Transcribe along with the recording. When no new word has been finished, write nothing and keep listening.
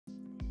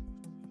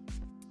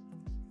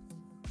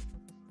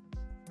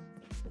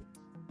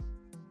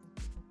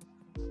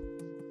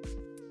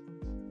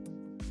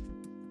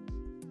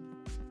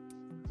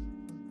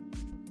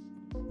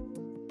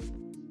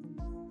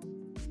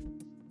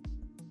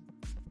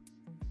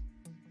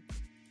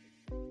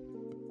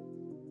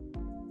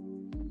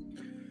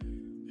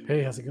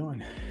Hey, how's it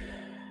going?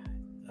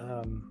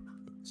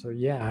 So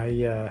yeah,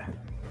 I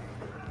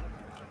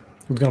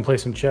was gonna play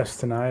some chess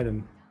tonight,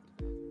 and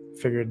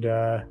figured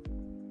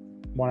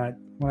when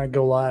I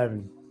go live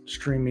and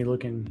stream me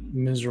looking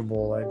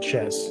miserable at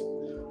chess.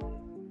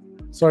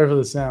 Sorry for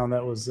the sound.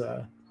 That was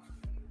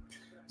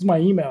my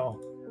email.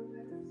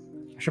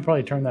 I should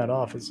probably turn that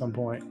off at some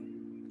point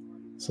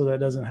so that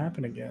doesn't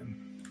happen again.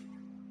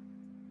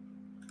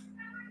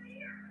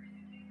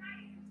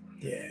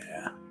 Yeah.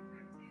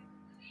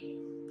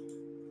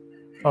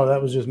 Oh,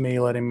 that was just me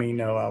letting me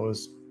know I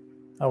was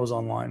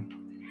online.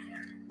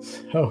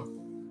 So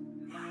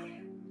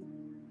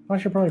I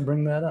should probably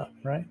bring that up,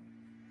 right?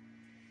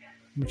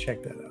 Let me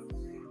check that out.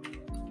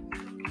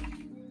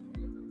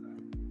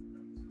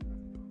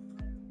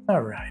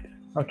 All right,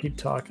 I'll keep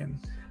talking.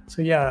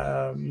 So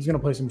yeah, he's gonna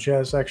play some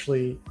chess.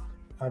 Actually,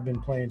 I've been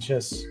playing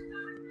chess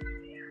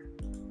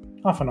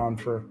off and on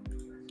for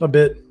a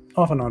bit.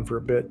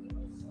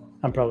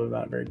 I'm probably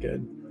not very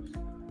good,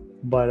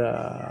 but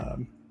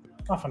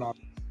off and on.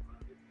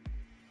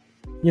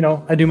 You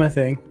know, I do my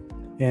thing,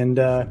 and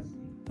I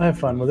have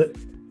fun with it.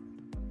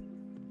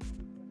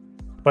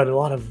 But a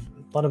lot of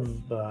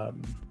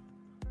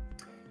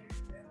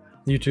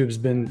YouTube's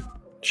been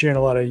sharing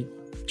a lot of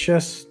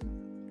chess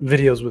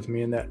videos with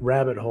me in that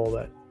rabbit hole,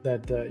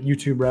 that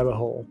YouTube rabbit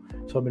hole.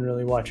 So I've been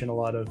really watching a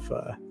lot of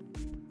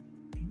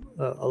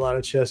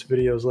chess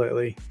videos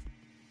lately.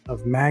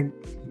 Of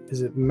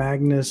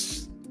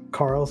Magnus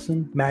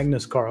Carlsen?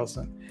 Magnus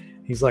Carlsen.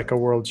 He's like a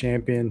world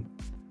champion,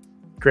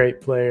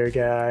 great player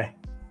guy.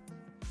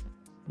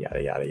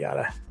 Yada yada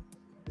yada.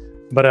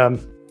 But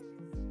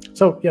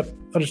so yep,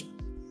 I just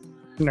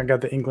got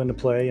the inkling to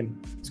play,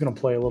 and he's gonna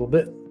play a little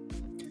bit.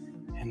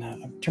 And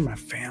I'll turn my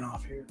fan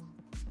off here.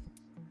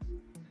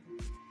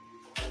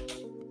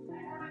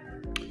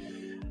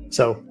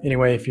 So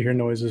anyway, if you hear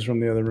noises from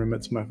the other room,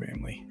 it's my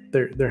family.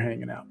 They're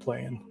hanging out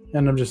playing,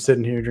 and I'm just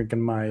sitting here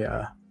drinking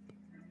my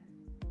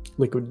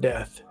Liquid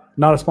Death.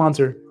 Not a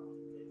sponsor,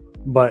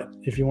 but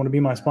if you want to be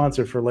my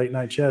sponsor for late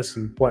night chess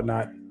and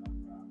whatnot,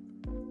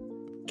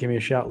 give me a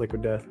shout,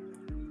 Liquid Death.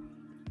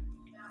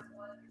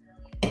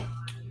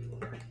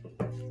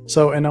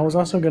 So, and I was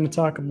also going to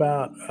talk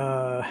about,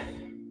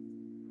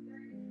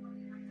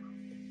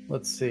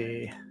 let's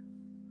see,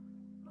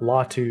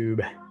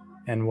 Lawtube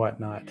and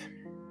whatnot.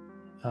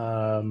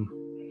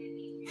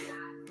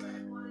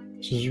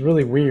 Which is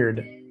really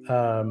weird.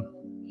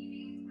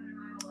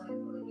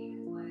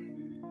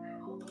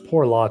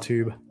 Poor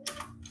Lawtube.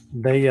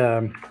 They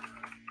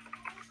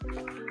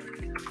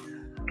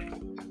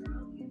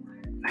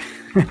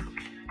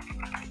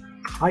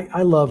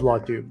I love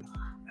Lawtube,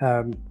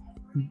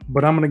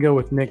 but I'm gonna go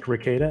with Nick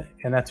Rekieta,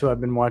 and that's who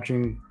I've been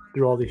watching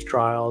through all these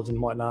trials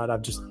and whatnot.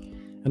 I've just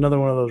another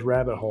one of those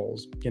rabbit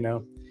holes, and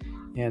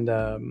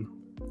I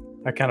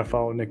kind of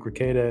follow Nick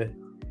Rekieta,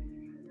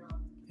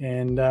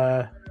 and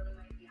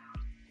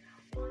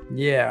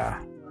yeah.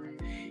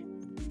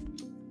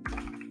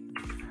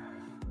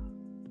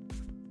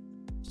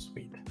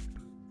 Sweet.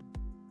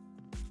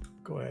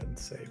 Go ahead and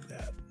save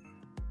that.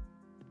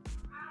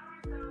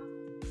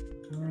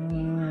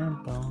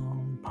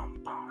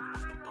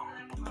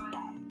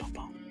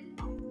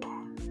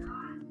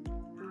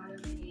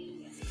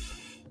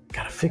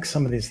 Gotta fix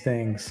some of these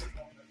things.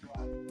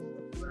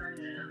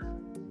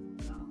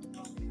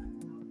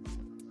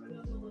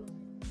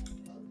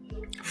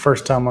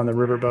 First time on the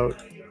riverboat.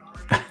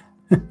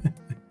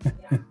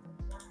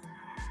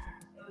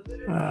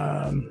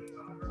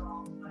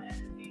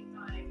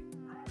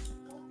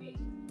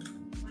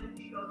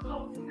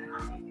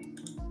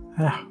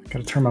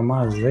 Gotta turn my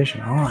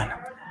monetization on.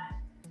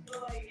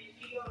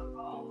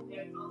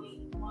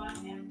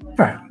 All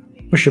right,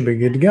 we should be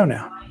good to go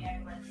now.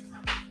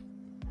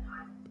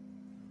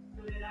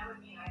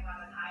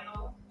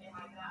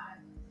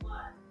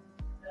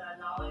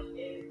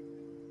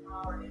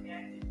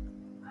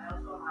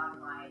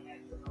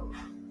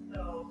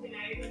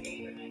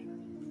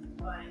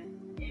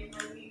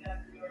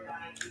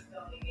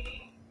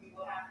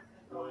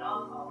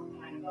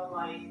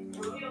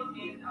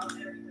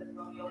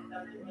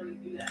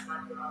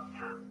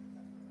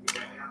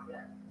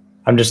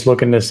 I'm just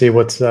looking to see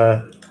what's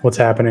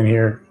happening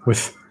here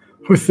with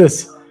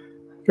this.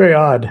 Very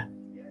odd.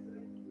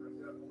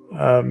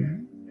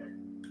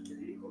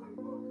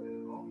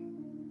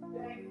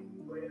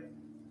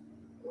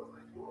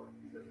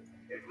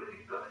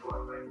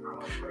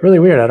 Really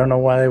weird. I don't know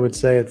why they would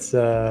say it's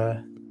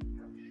under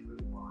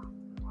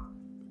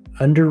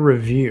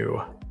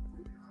review.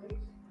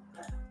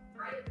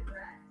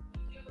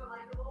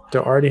 Do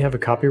I already have a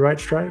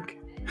copyright strike?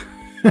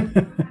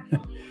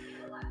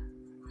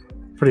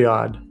 Pretty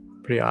odd.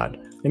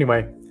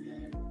 Anyway,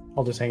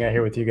 I'll just hang out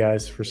here with you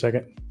guys for a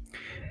second.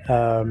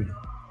 Yeah,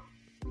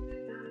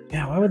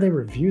 why would they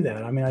review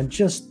that? I mean, I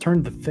just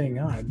turned the thing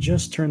on. I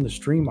just turned the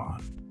stream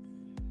on.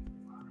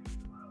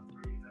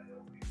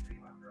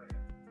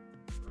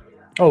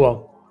 Oh,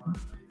 well.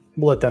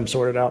 We'll let them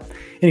sort it out.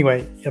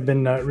 Anyway, I've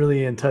been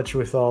really in touch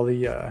with all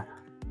the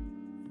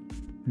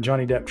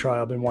Johnny Depp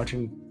trial. I've been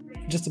watching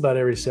just about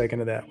every second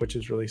of that, which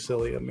is really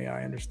silly of me.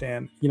 I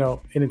understand, and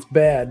it's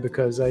bad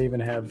because I even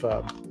have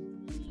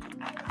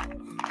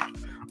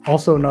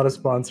also not a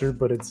sponsor,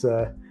 but it's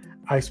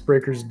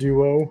Icebreakers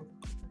Duo,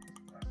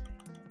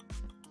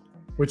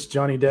 which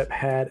Johnny Depp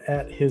had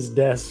at his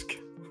desk,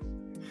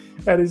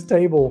 at his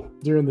table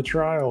during the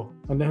trial.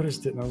 I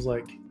noticed it and I was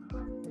like,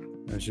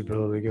 I should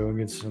probably go and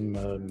get some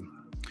of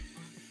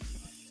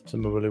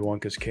Willy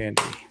Wonka's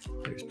candy.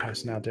 He was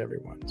passing out to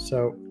everyone.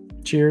 So,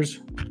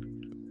 cheers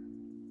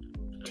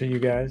to you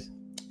guys.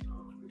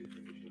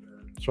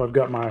 So I've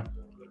got my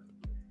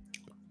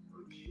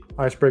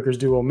Icebreakers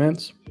Duo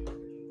Mints,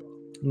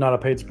 not a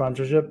paid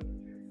sponsorship.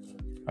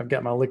 I've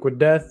got my Liquid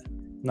Death,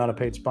 not a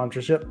paid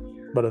sponsorship.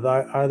 But if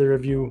either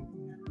of you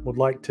would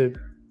like to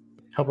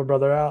help a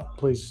brother out,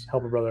 please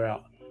help a brother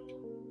out.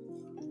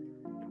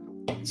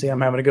 See,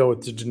 I'm having to go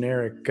with the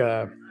generic.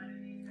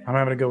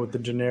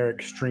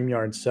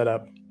 StreamYard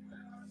setup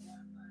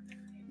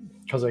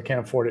because I can't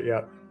afford it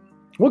yet.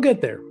 We'll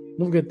get there.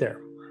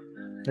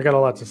 I got a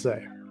lot to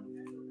say.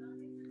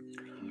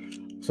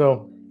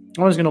 So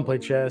I'm just gonna play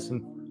chess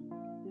and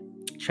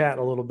chat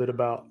a little bit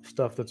about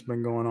stuff that's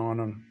been going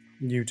on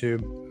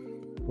YouTube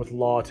with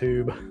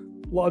Lawtube.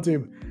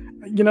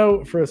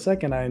 For a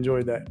second I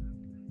enjoyed that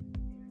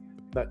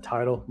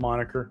title,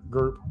 moniker,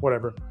 group,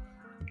 whatever.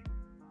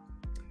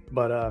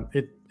 But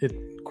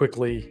it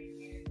quickly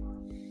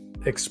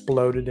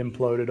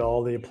imploded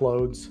all the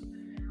uploads,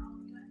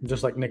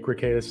 just like Nick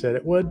Rekieta said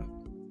it would.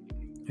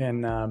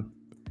 And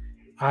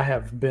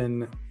I've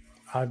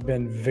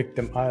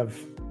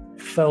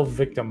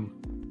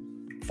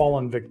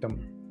fallen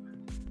victim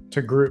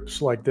to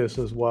groups like this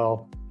as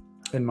well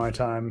in my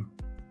time.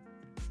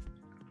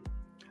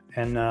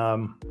 And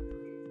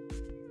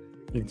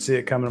you can see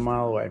it coming a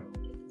mile away.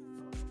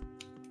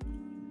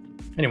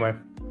 Anyway,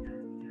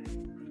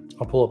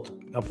 I'll pull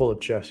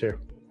up chess here.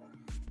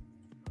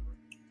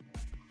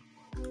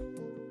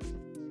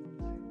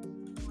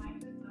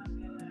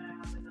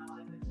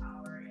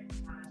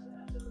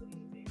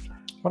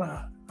 But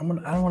I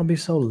don't want to be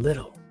so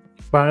little.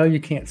 But I know you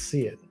can't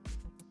see it.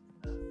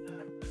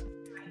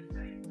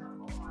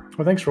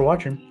 Well, thanks for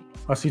watching.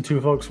 I see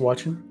 2 folks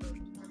watching.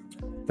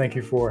 Thank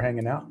you for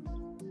hanging out.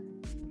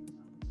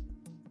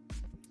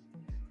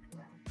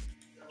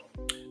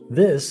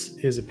 This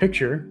is a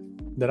picture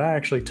that I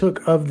actually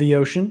took of the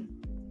ocean.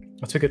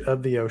 I took it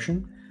of the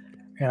ocean,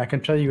 and I can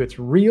tell you it's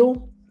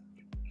real.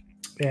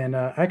 And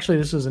actually,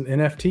 this is an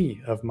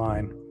NFT of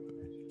mine.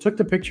 Took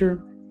the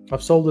picture.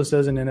 I've sold this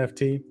as an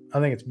NFT. I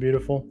think it's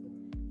beautiful,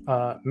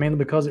 mainly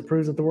because it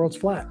proves that the world's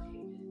flat.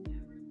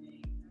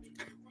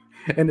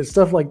 And it's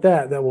stuff like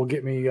that will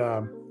get me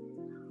the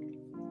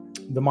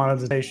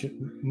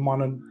monetization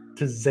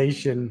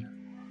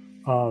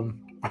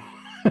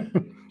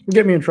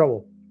get me in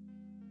trouble.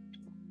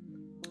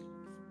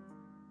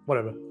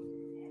 Whatever.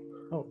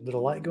 Oh, did a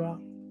light go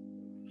out?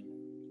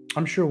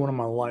 I'm sure one of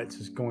my lights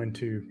is going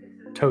to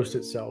toast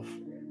itself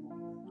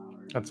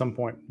at some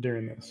point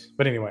during this.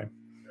 But anyway,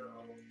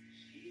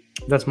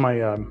 that's my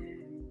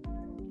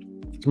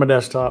it's my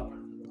desktop,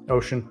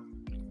 ocean.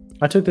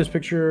 I took this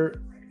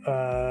picture.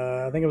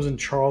 I think it was in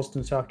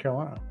Charleston, South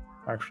Carolina,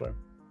 actually.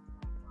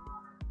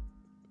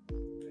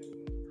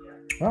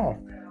 Oh,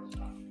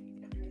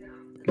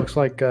 looks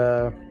like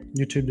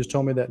YouTube just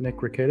told me that Nick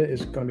Rekieta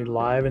is going to be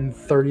live in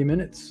 30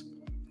 minutes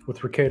with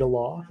Rekieta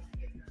Law.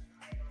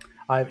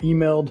 I've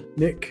emailed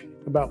Nick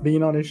about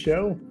being on his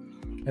show,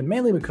 and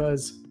mainly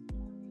because,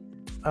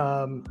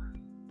 I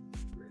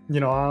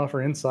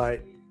offer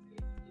insight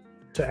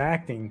to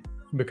acting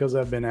because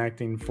I've been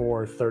acting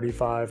for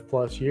 35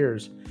 plus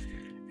years.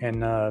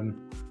 And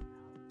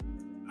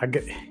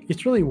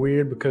it's really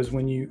weird because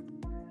when you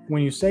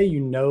say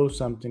you know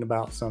something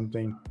about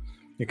something,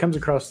 it comes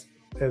across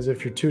as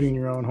if you're tooting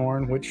your own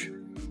horn, which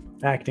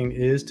acting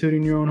is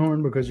tooting your own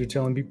horn because you're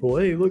telling people,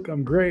 hey, look,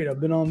 I'm great.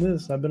 I've been on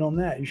this. I've been on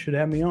that. You should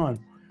have me on.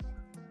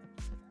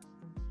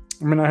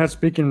 I mean, I had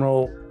speaking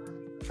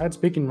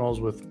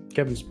roles with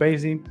Kevin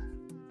Spacey,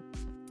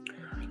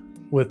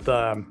 with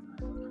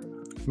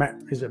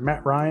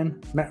Matt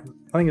Ryan? I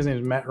think his name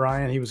is Matt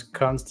Ryan. He was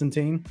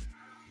Constantine.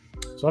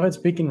 So I've had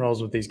speaking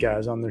roles with these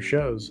guys on their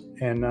shows.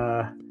 And,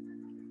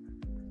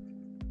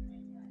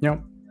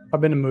 I've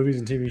been in movies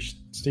and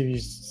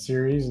TV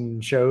series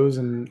and shows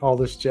and all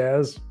this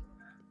jazz.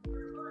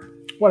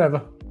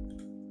 Whatever.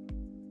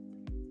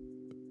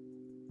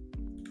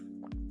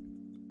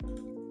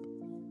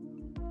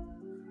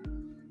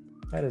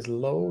 That is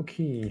low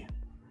key.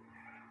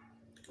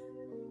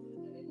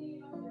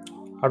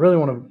 I really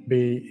want to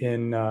be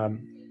in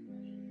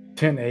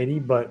 1080,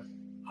 but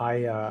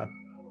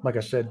like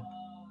I said,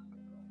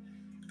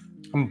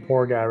 I'm a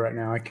poor guy right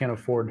now. I can't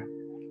afford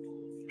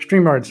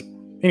StreamYards.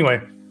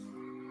 Anyway,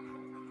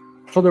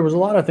 so there was a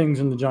lot of things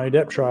in the Johnny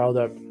Depp trial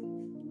that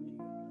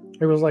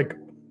it was like,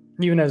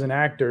 even as an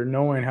actor,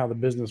 knowing how the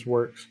business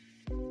works,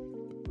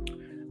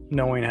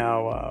 knowing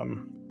how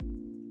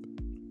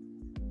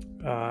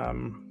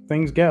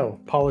things go,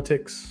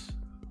 politics,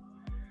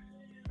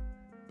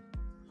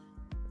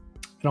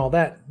 and all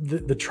that.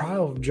 The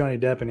trial of Johnny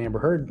Depp and Amber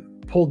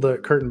Heard pulled the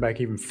curtain back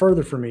even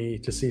further for me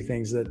to see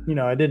things that,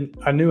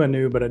 I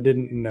knew, but I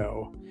didn't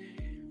know.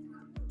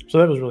 So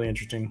that was really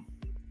interesting.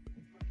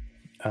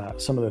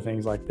 Some of the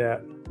things like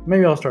that.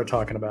 Maybe I'll start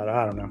talking about it.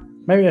 I don't know.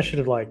 Maybe I should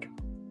have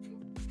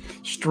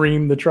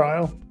streamed the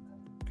trial.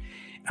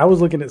 I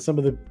was looking at some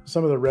of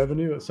the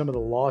revenue of some of the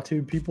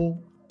Lawtube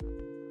people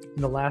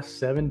in the last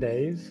 7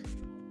 days.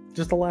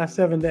 Just the last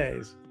 7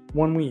 days,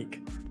 1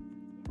 week.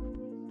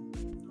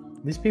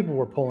 These people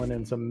were pulling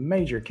in some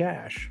major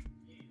cash.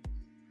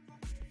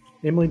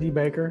 Emily D.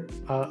 Baker.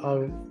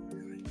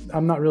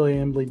 I'm not really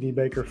an Emily D.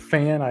 Baker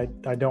fan.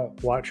 I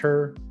don't watch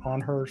her on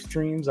her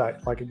streams. I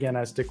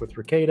stick with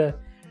Ricada.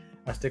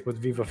 I stick with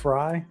Viva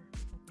Fry.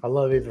 I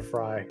love Viva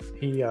Fry.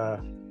 He or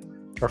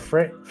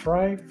Frey,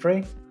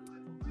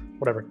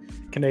 whatever,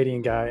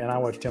 Canadian guy, and I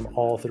watched him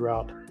all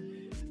throughout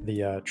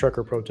the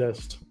trucker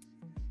protest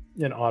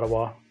in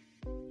Ottawa,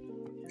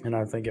 and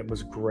I think it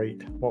was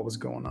great what was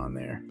going on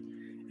there,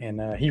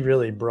 and he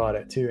really brought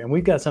it too. And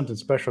we've got something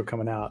special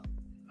coming out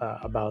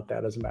about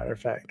that, as a matter of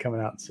fact,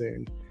 coming out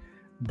soon.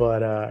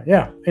 But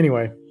yeah,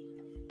 anyway,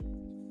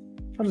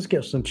 I'll just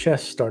get some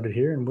chess started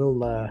here, and we'll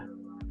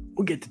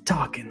get to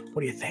talking.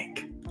 What do you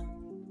think?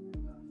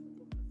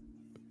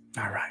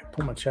 All right,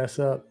 pull my chess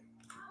up.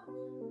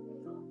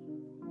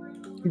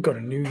 Go to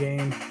new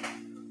game.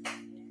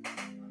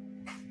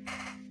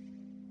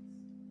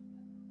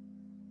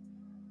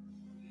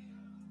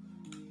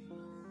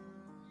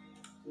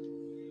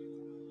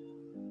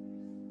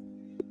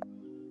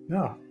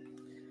 No,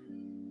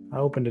 I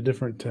opened a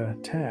different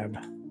tab.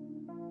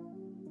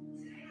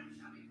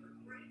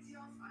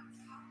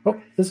 Oh,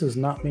 this is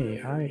not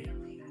me.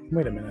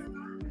 Wait a minute.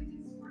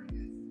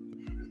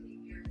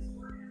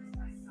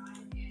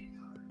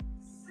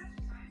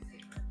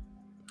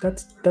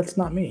 That's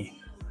not me.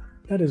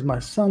 That is my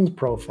son's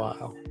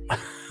profile.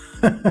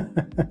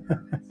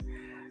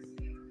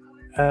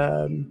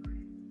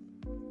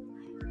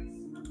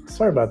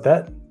 Sorry about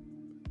that.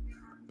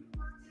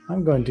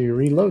 I'm going to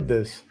reload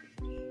this.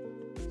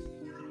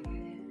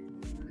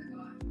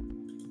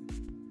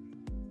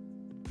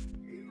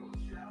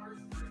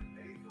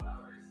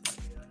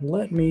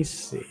 Let me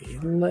see.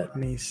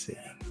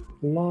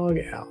 Log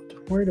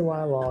out. Where do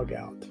I log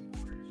out?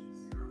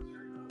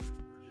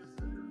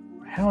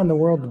 How in the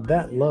world did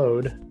that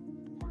load?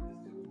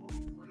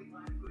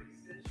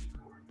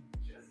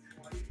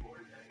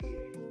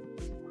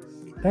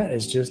 That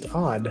is just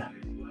odd.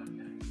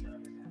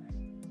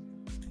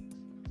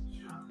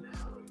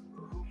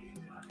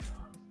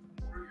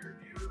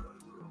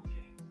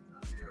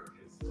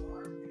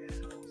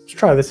 Let's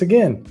try this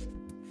again.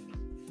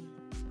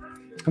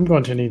 I'm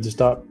going to need to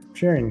stop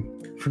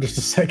sharing for just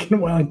a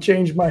second while I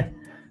change my...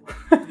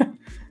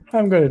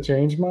 I'm going to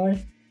change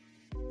my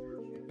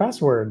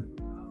password,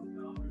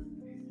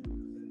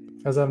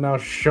 as I've now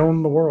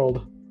shown the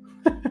world.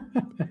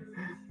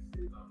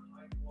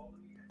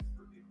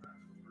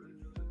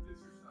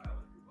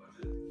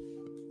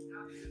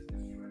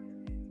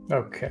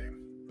 Okay,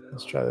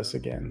 let's try this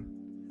again.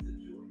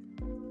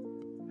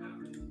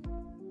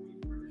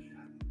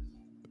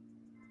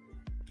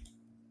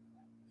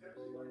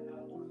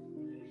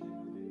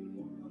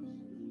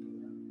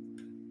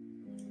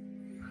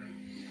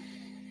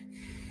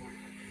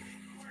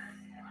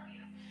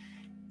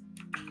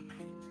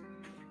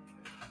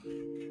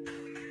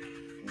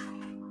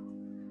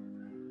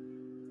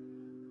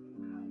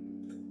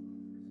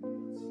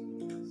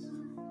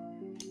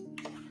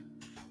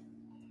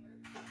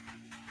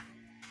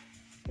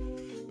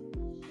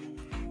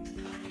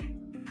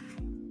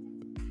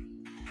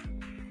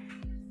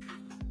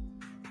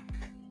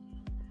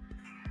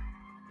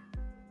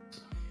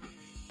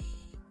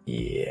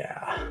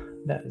 Yeah,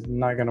 that is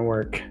not going to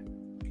work.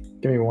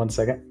 Give me 1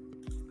 second.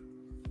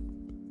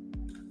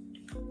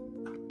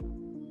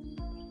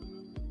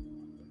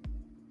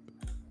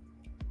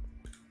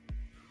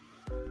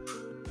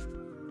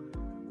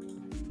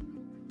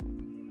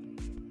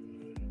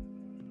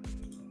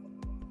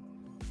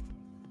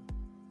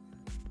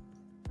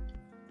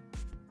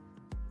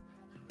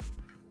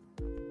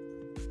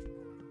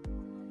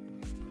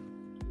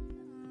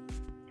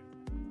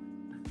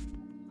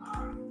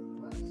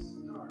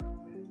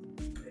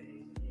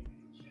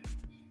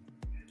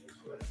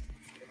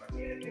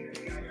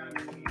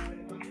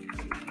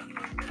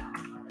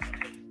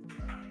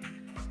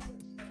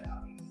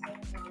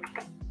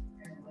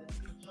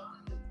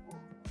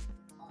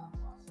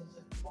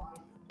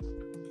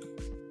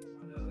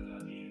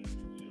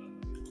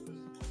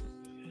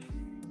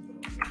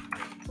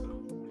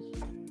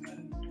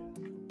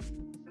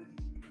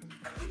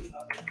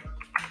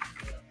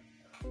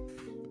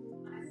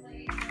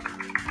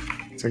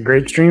 It's a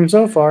great stream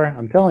so far,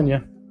 I'm telling you.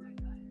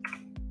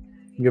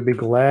 You'll be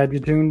glad you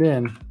tuned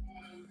in.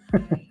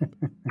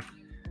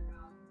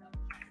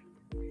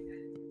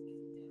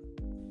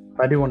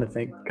 I do want to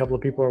thank a couple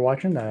of people who are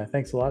watching.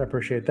 Thanks a lot. I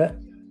appreciate that.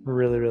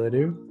 Really, really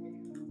do.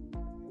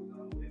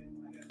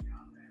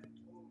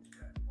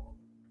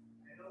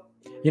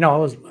 You know, I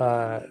was,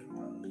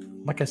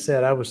 like I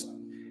said, I was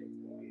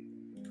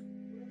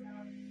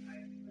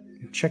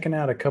checking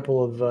out a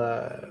couple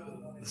of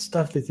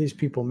stuff that these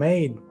people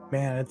made.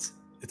 Man, it's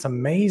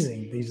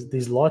amazing.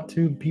 These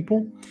Lawtube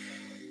people.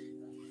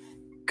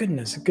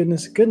 Goodness.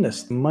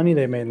 The money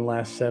they made in the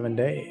last 7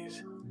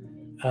 days.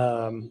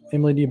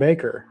 Emily D.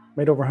 Baker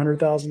made over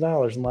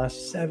 $100,000 in the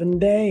last 7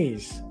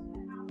 days.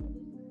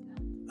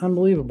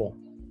 Unbelievable.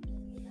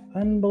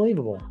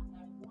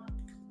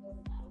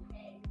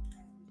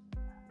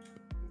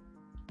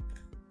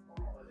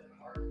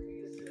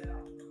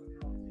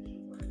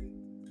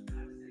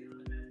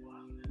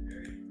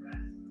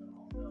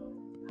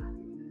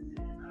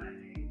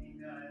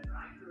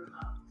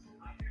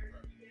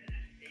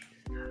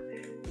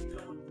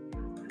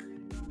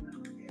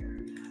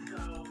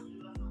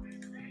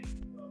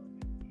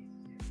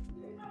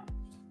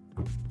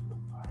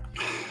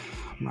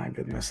 My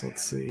goodness,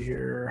 let's see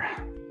here.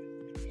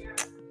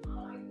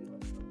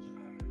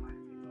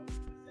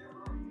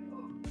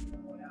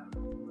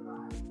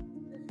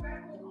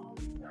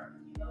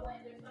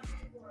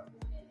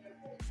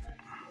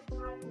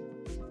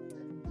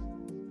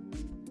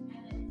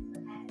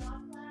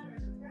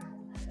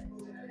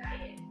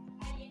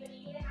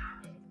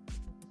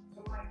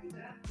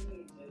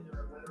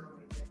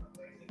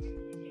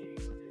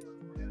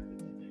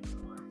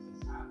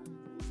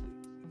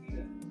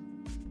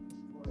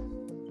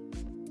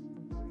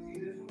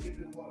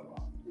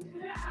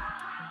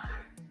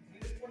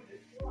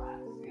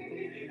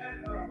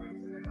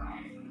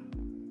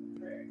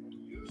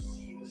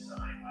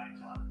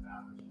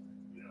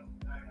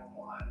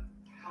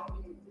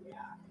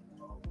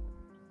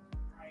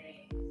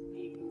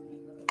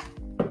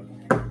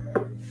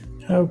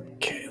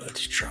 Okay,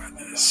 let's try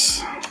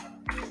this.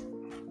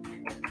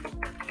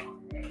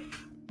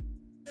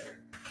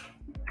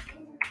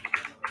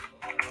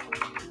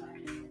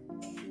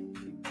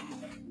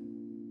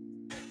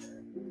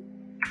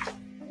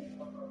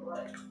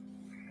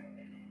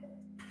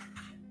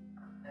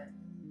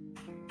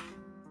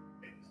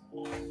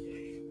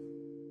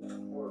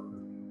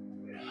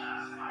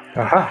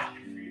 Aha.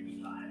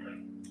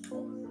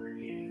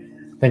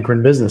 I think we're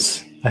in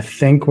business.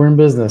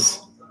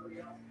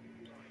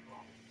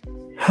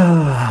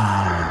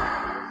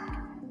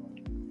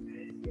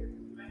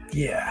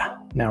 Yeah,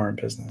 now we're in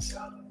business.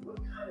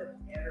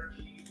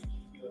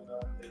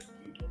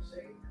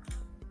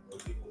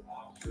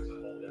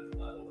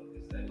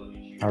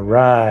 All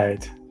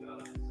right.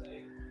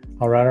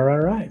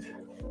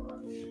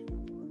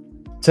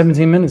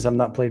 17 minutes. I've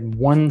not played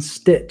one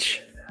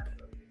stitch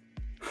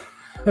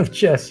of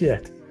chess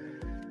yet.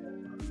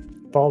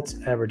 False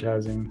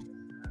advertising.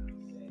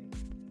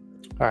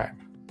 All right.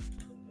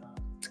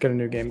 Let's get a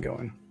new game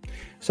going.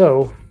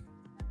 So,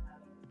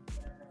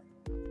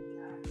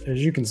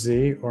 as you can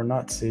see or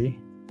not see,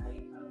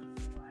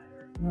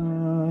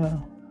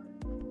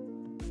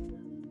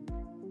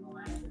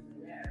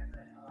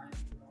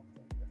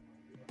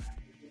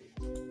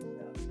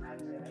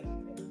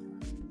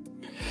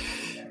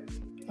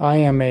 I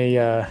am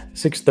a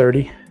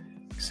 630.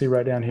 See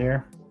right down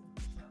here.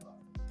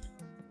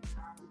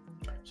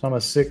 So I'm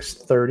a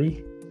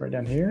 630 right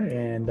down here,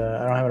 and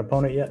I don't have an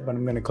opponent yet, but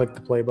I'm going to click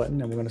the play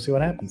button, and we're going to see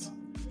what happens.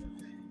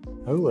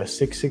 Oh, a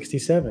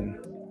 667.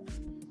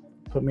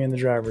 Put me in the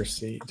driver's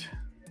seat.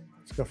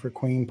 Let's go for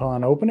queen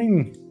pawn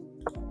opening.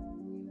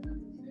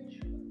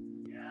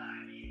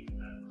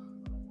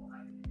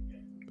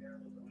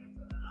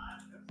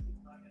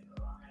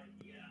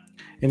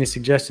 Any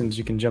suggestions,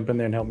 you can jump in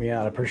there and help me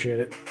out. I appreciate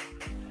it.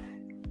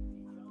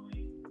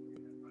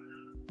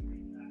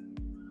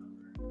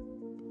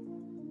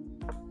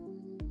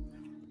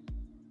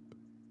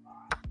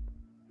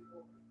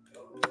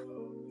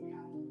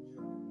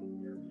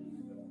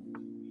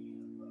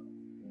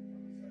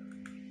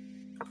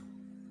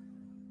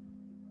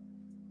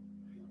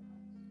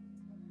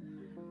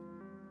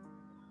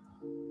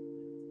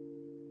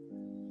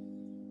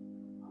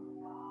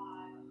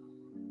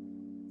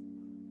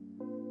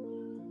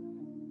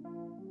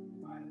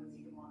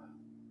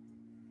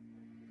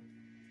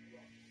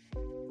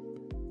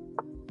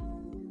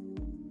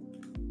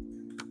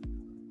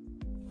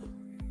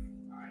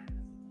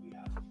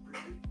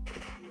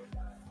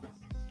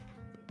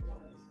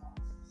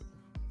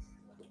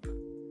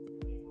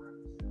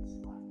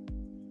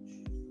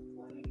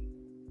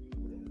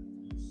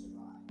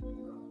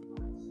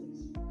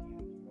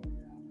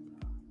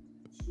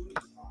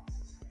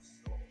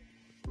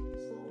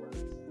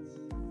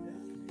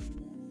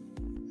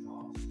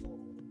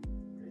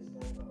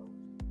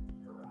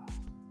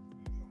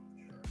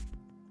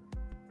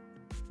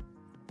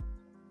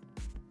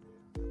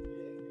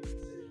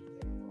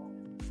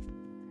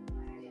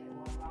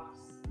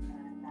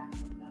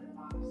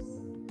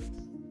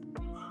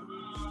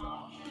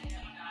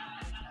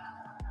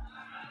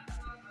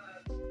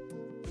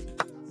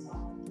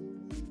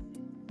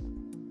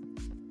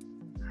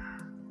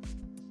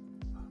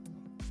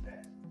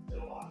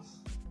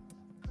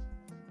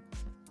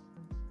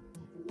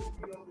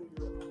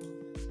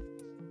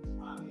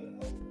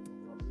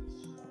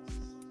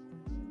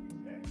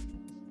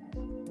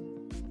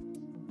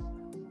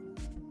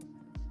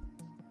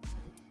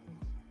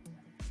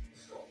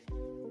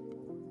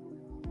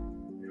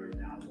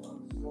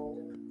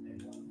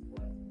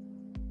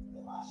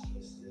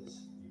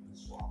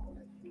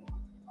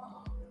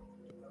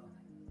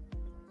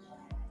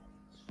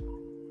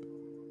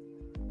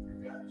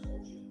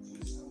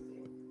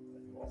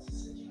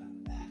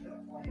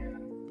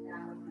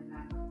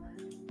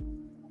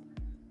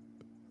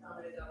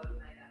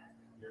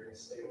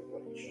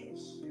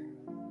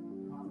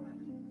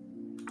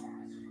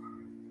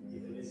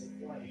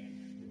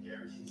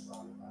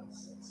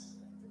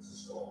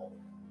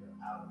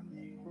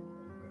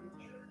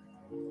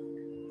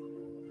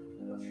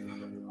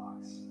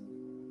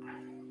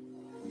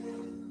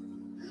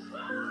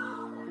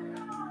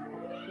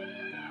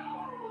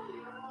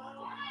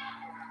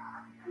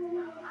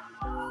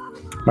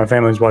 My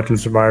family's watching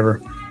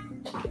Survivor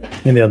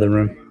in the other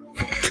room.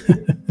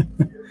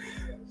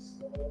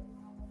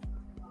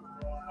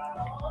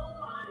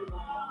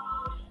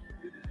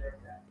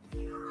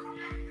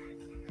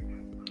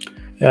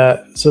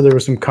 So there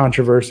was some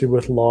controversy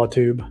with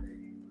Lawtube.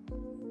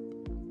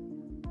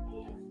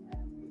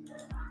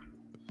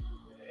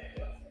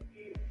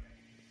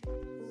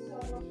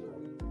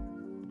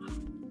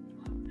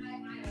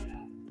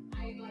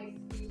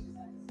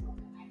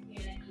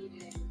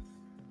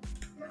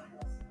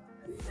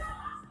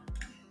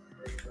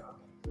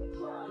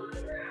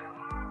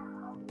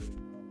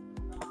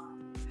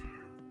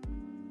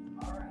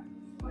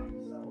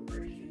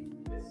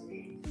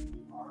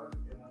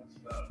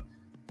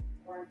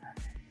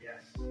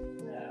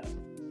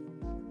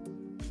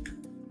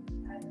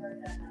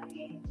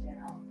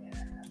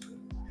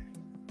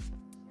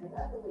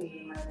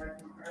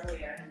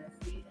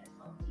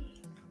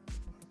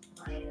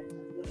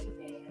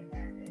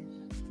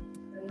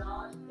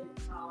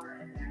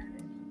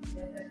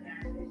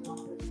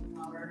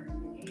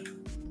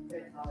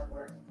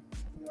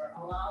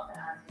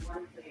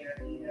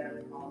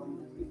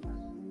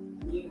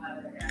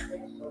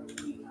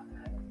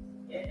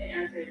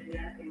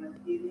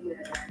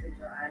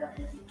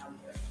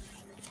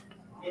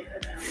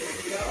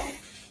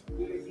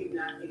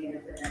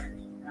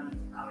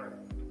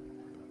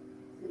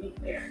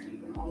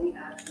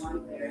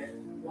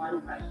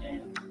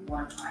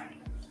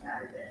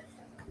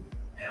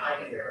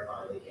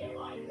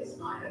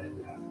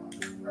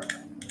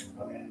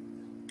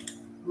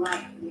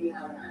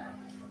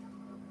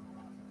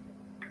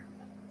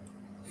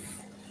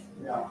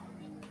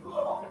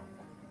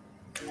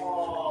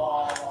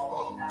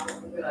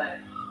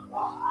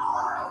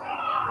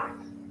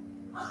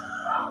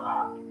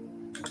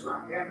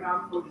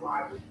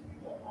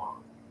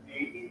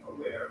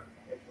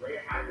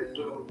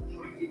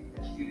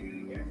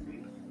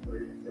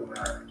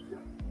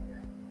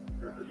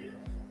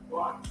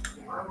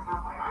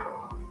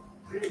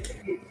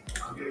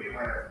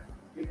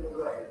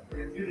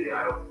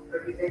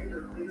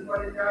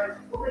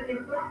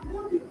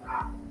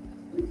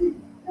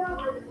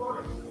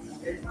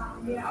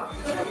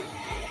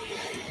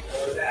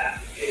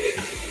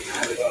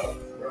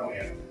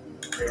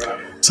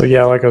 So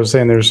yeah, like I was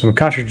saying, there's some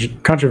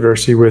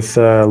controversy with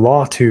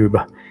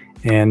Lawtube,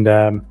 and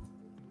I'm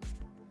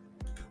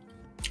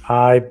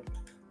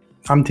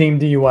Team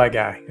DUI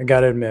guy. I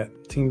gotta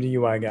admit, Team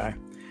DUI guy.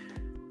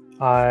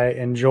 I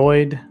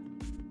enjoyed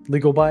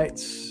Legal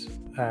Bites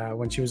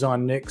when she was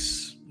on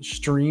Nick's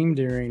stream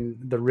during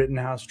the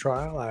Rittenhouse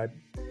trial.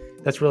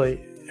 That's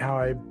really how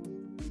I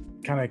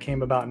kind of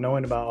came about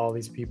knowing about all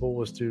these people,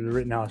 was through the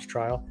Rittenhouse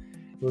trial.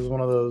 It was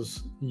one of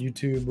those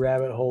YouTube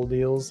rabbit hole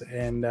deals,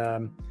 and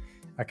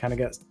I kind of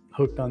got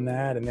hooked on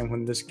that. And then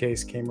when this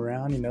case came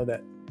around,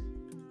 that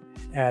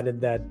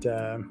added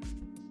that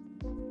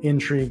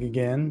intrigue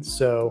again.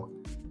 So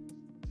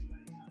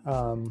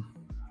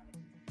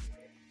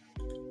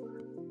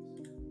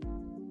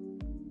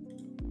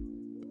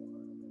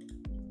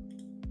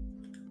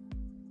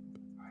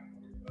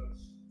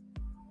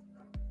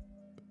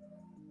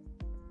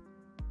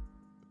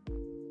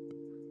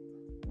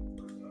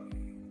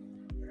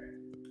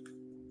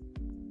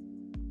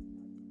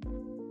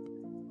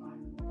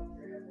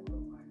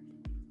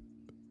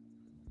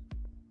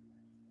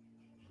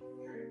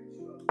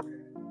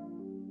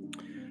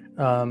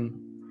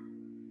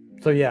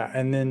yeah,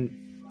 and then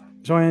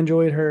so I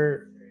enjoyed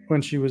her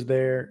when she was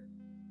there,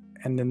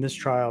 and then this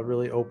trial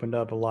really opened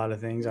up a lot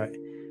of things. I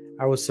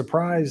was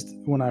surprised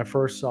when I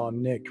first saw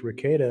Nick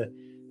Rekieta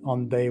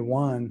on day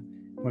one,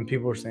 when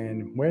people were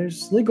saying,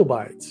 "Where's Legal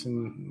Bites?"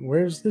 and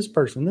 "Where's this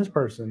person?"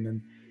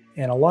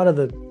 And a lot of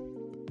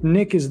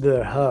Nick is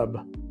the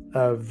hub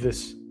of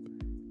this.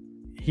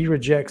 He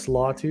rejects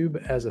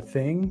Lawtube as a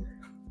thing,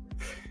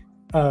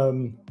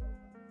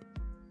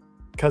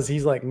 because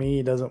he's like me.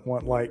 He doesn't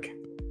want, like,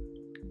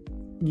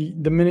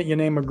 the minute you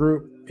name a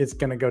group, it's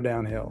going to go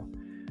downhill.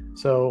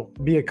 So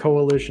be a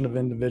coalition of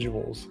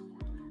individuals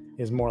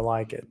is more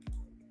like it.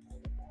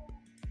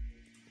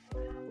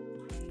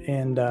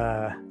 And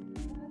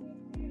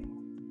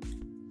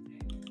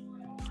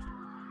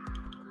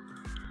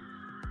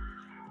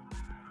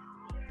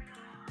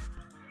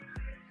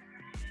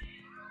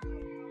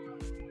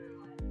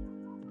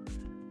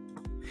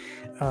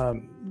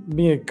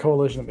be a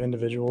coalition of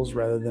individuals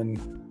rather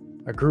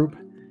than a group.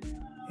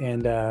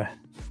 And the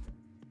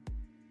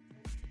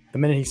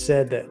minute he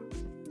said that,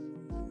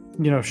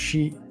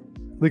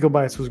 Legal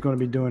Bites was going to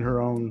be doing her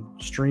own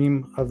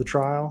stream of the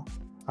trial,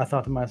 I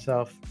thought to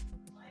myself,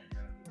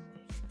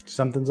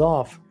 something's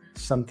off.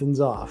 something's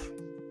off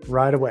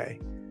right away.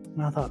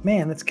 And I thought,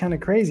 man, that's kind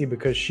of crazy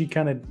because she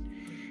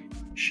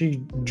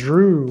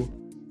drew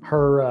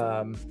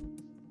her,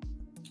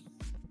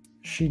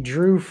 she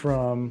drew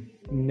from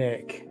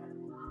Nick.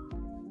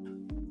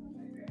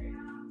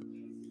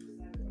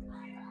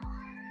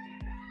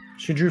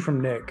 She drew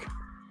from Nick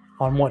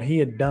on what he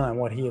had done,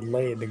 what he had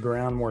laid, the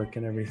groundwork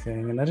and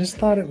everything. And I just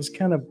thought it was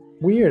kind of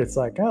weird. It's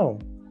like, oh,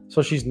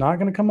 so she's not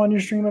going to come on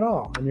your stream at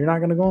all, and you're not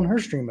going to go on her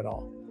stream at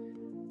all.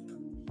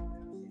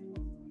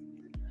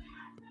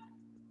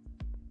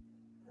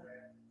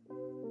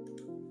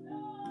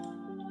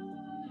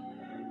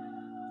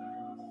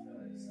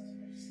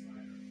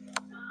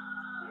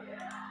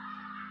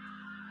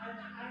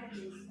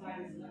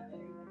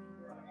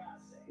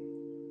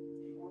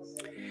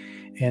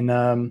 And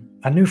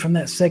I knew from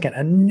the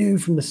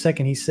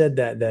second he said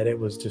that it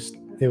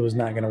was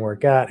not going to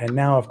work out. And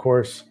now, of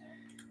course,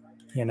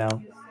 you know,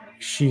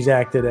 she's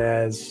acted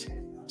as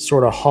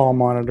sort of hall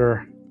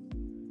monitor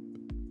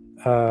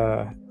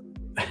to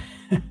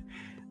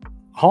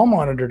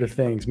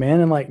things, man.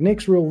 And like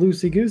Nick's real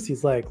loosey-goosey.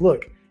 He's like,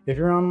 look, if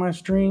you're on my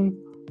stream,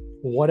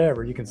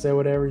 whatever, you can say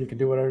whatever, you can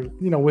do whatever,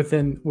 you know,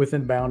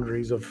 within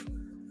boundaries of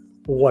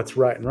what's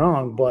right and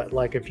wrong. But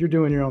like, if you're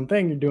doing your own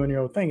thing, you're doing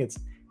your own thing. It's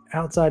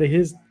outside of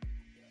his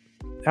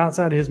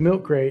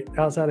milk crate,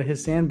 outside of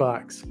his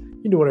sandbox.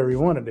 You do whatever you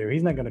want to do.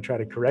 He's not going to try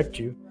to correct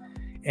you.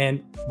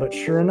 But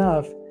sure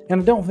enough,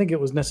 and I don't think it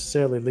was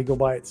necessarily Legal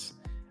Bites,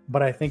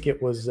 but I think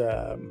it was,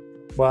 I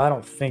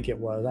don't think it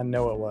was. I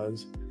know it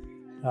was.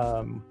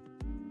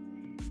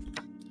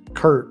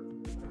 Kurt,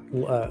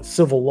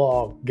 civil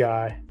law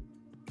guy.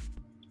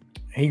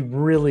 He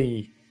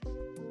really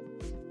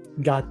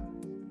got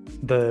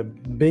the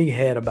big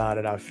head about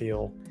it, I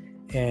feel.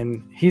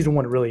 And he's the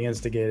one that really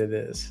instigated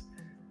this.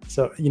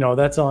 So, you know,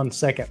 that's on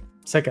second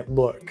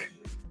look.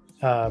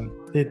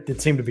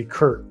 It seemed to be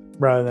Kurt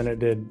rather than it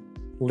did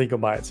Legal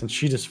Bites. And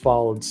she just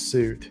followed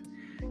suit.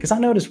 Because I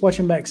noticed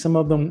watching back some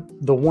of them,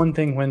 the one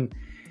thing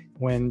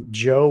when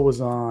Joe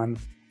was on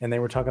and they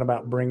were talking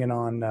about bringing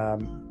on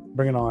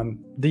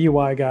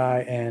DUI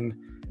guy and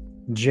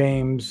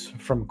James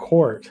from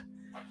court,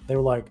 they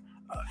were like,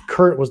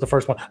 Kurt was the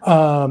first one.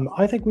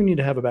 I think we need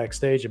to have a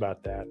backstage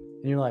about that.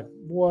 And you're like,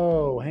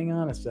 whoa, hang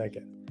on a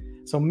second.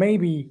 So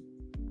maybe,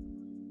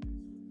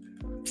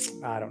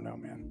 I don't know,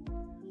 man.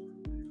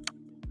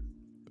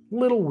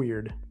 Little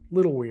weird.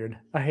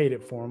 I hate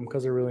it for them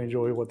because I really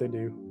enjoy what they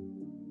do.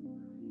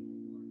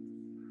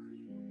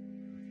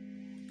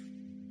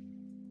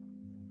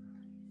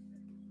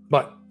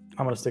 But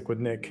I'm going to stick with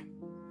Nick.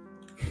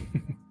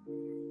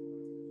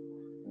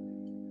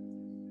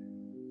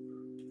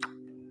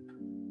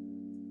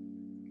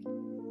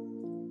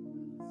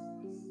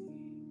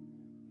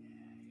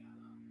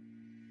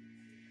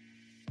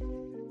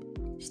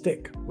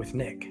 Stick with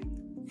Nick.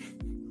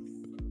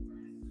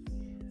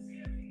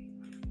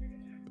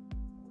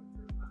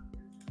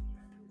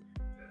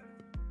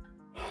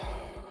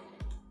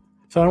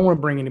 So I don't want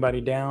to bring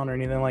anybody down or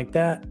anything like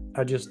that.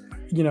 I just,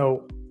 you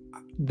know,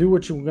 do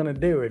what you're going to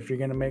do. If you're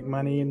going to make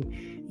money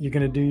and you're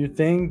going to do your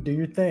thing, do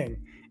your thing.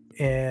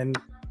 And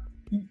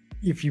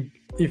if you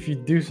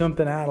do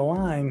something out of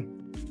line,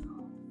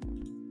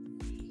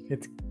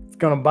 it's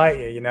going to bite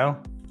you, you know?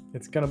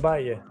 It's going to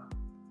bite you.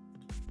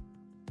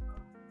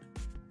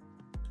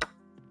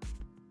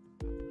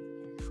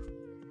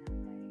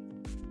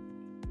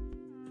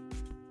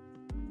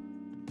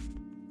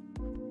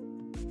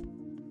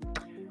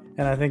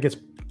 And I think it's,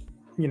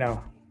 you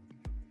know,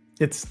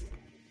 it's,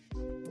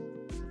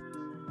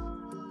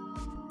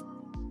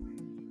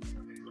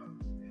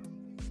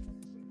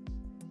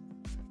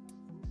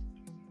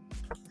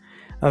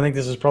 I think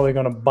this is probably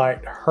going to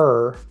bite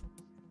her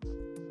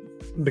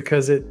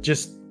because it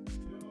just,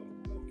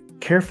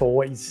 careful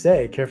what you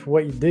say, careful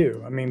what you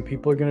do. I mean,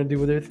 people are going to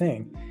do their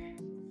thing.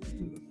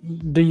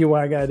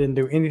 DUI guy didn't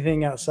do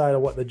anything outside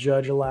of what the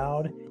judge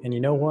allowed. And you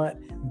know what?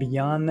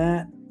 Beyond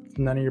that,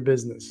 none of your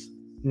business.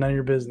 None of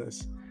your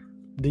business.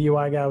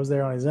 DUI guy was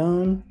there on his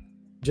own,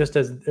 just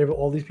as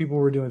all these people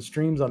were doing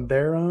streams on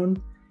their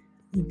own.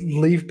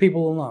 Leave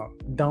people alone.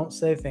 Don't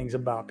say things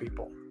about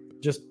people.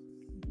 Just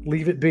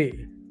leave it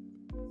be.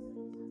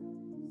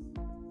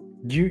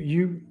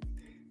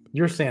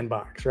 Your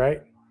sandbox,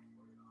 right?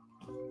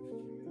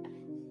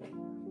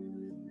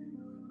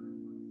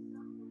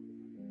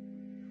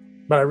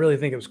 But I really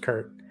think it was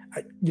Kurt.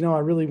 I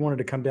really wanted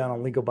to come down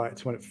on Legal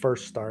Bites when it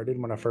first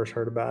started, when I first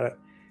heard about it.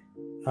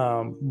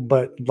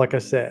 But like I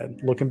said,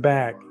 looking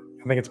back,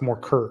 I think it's more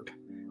Kurt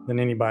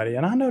than anybody.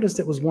 And I noticed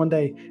it was one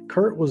day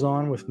Kurt was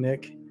on with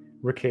Nick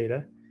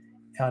Ricada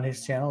on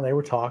his channel. They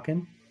were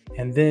talking,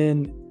 and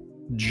then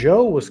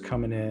Joe was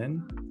coming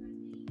in,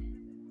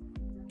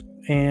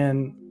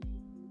 and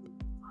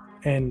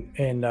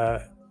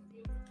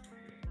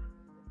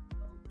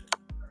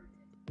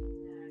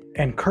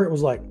Kurt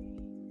was like,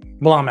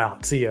 "Well, I'm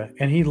out. See ya."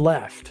 And he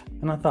left.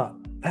 And I thought,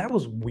 that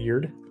was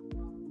weird.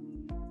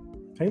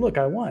 Hey, look,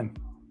 I won.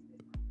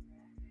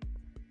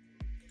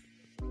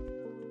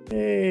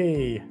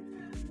 Hey.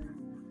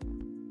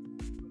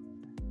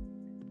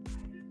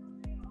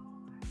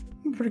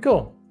 pretty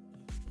cool.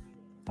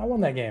 I won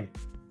that game.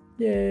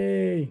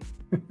 Yay.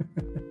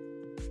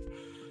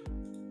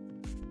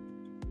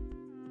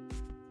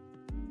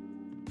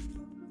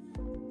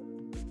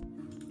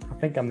 I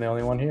think I'm the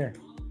only one here.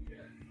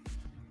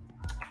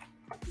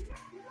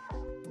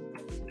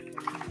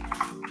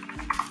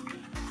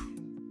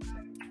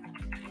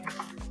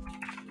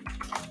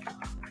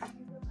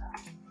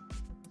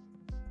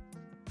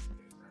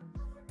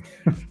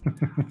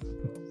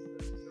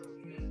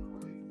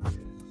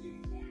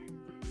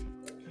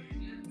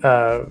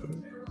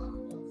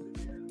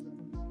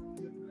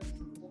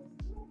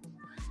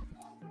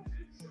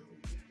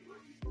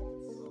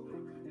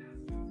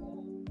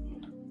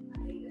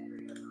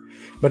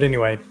 But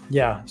anyway,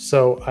 yeah.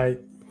 So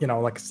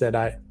like I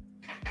said,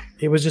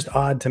 it was just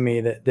odd to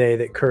me that day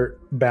that Kurt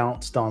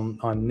bounced on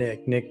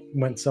Nick. Nick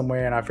went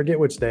somewhere, and I forget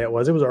which day it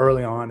was. It was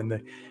early on in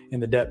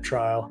the Depp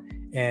trial,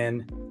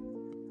 and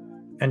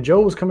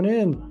Joe was coming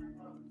in,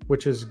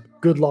 which is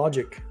good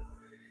logic.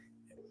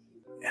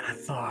 And I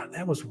thought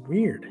that was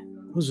weird.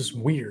 It was just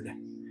weird.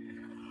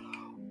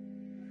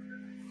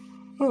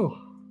 Oh,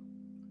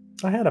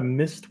 I had a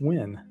missed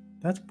win.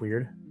 That's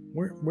weird.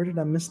 Where did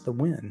I miss the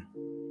win?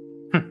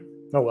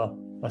 Oh well,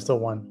 I still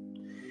won.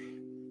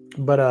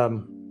 But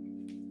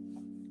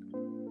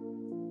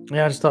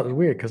yeah, I just thought it was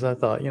weird because I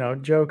thought,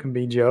 Joe can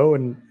be Joe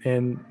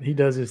and he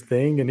does his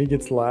thing and he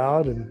gets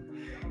loud and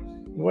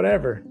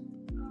whatever.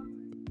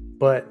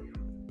 But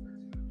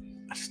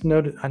I just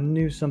noticed I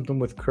knew something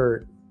with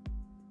Kurt.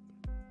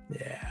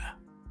 Yeah,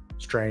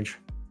 strange.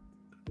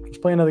 Let's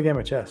play another game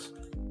of chess.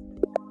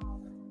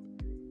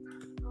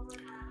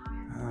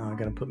 Oh,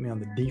 gotta put me on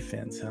the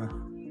defense, huh?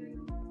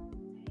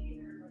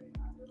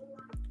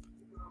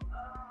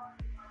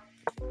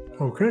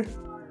 Okay.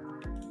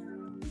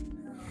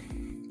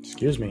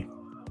 Excuse me.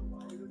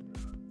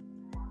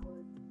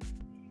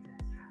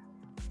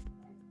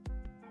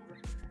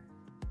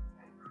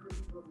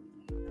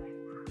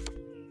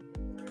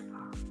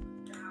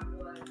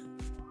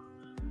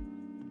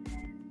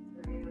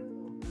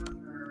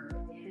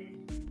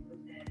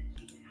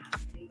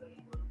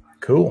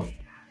 Cool.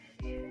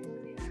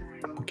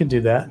 We can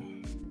do that.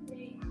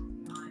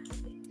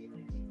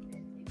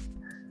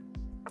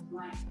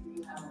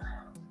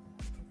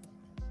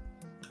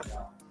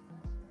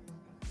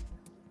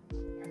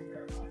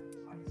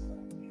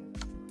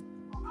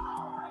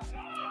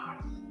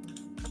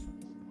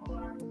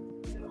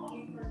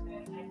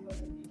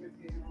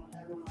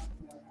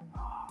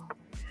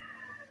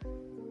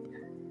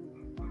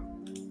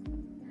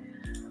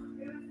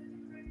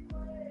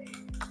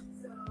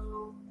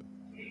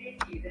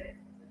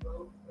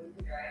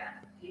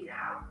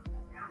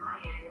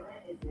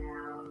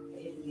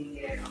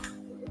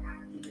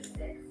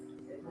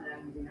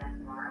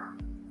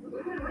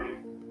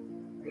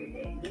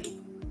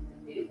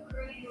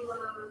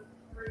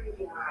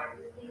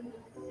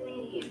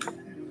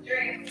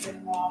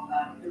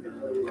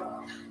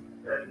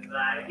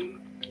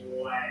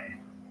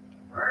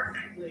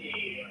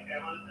 Perfectly.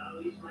 I want to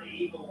unleash my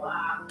evil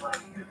laugh,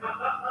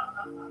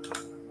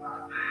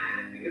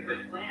 because my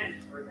plan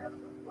is for them.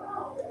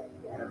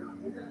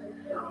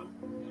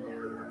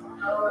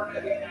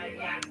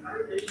 Our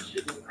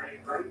relationship with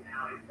Mike right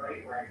now is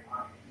right where I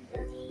want to be,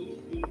 because he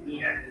sees me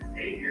as his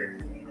savior,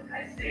 and I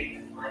save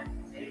his life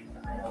and save him.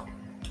 I don't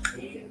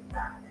need it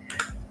back to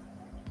him.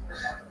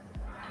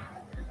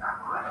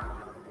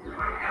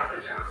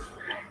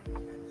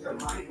 So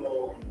my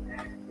goal the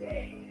next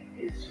day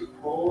is to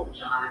pull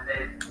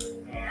Jonathan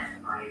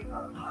and Mike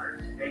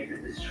apart, make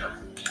them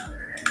distrust each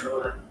other, and know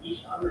that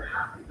each other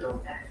have to go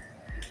next.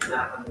 So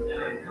that when the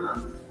time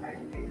comes, I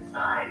can take a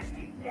side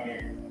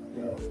and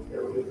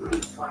it'll be a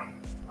great fight.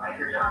 Mike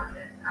or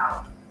Jonathan,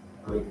 out.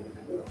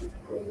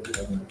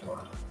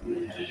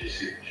 Did you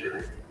see the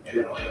jury?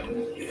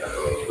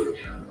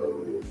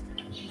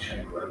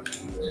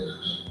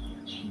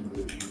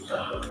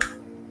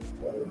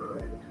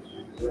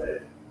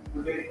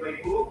 We're going to play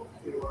pool,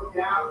 we work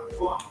out,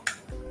 come on.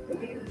 At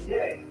the end of the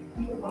day,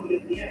 people want to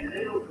get to the end, and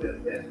they don't feel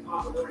this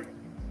possibility.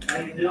 I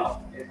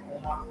know if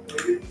Omar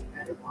created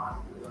and upon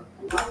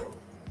the level.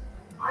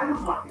 I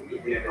would not be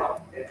the end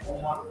of if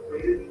Omar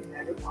created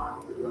and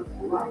upon the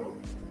level.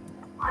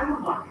 I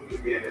would not be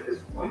the end at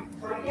this point,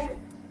 so I get it.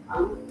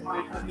 I would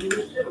find a new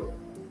too.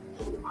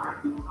 So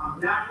I'm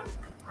natural.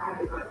 I have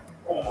to let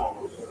Omar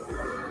go.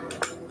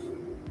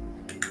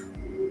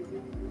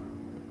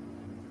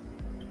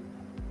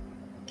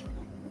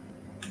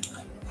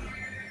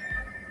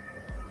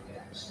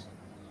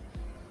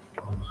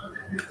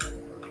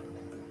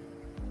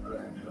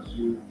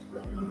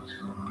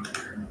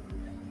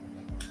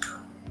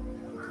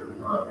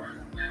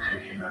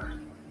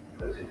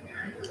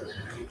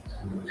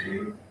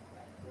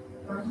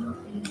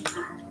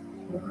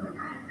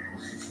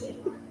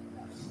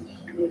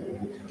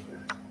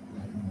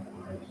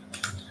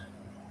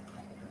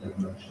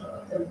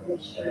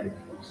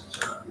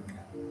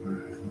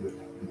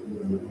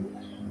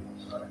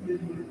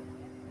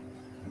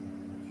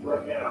 But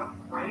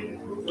I need to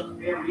prove what's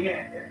very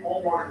end. If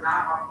Omar is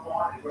not on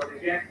point, is where they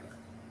get.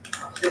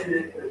 I'm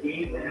sending it to the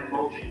game and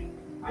emotion.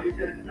 I just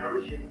had to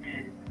nourish it,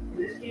 and in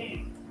this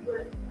game, you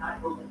could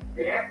not go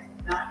there,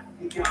 not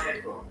be down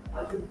that goal. I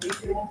was going to make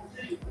their own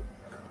position.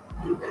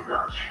 You could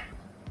nourish.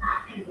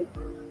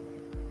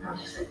 I was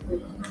just like,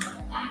 wait,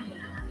 how can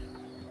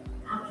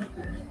I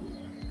do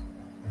this?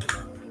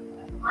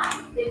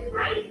 It's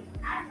right.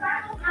 At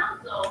tribal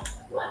council,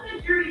 what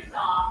the jury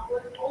saw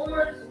was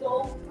Omar's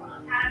scope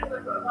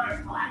caterpillar for a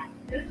butterfly.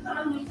 This is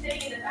someone who's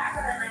sitting in the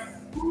background and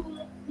like, who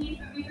he's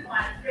the reason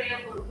why the trail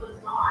was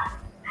gone.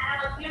 And I'm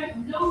like, there's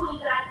no way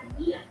that I can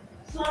meet him.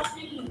 So I'm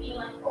thinking, being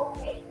like,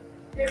 okay,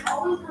 there's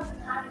always comes a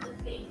time in this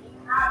game you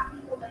have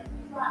people that you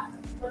trust.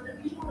 But the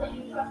people that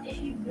you trust, if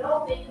you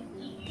know they can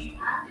keep you, you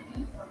have to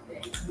do something.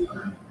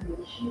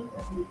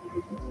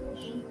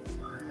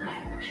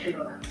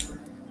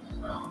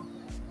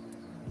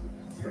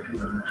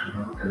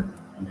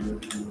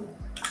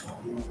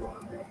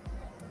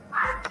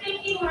 I'm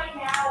thinking right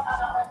now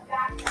about like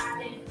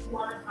backtracking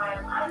one of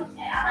my lives, and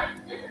I'm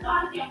like, this is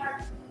honestly hard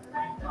because I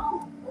know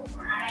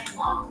Omar, and I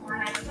love Omar,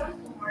 and I trust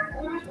Omar, and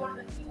Omar is one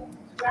of the people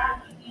who's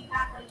rather these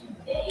past like 2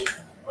 days.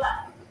 But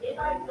if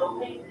I don't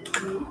make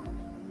this move,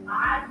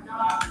 I'm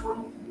not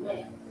going to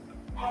win,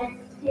 and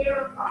it's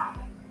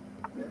terrifying.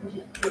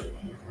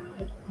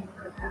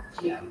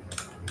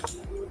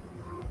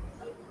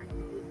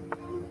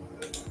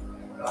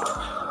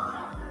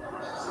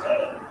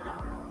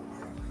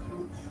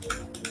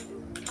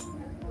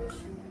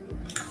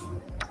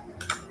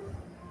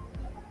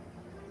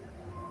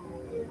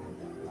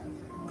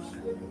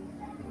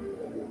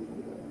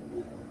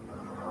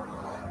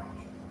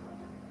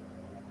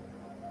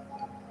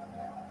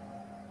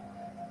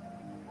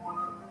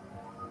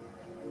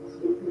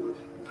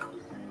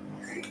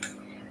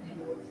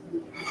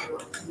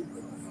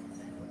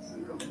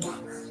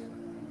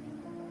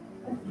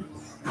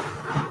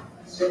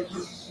 So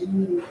he's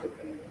really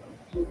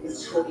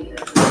this holding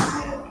up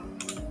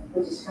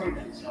which is kind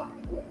of his own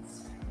place.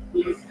 He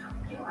just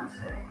he wants to.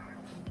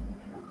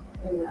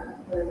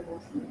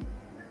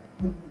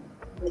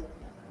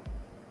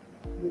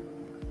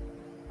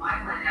 My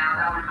plan now,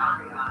 that one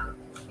talking about.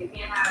 You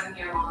can't have him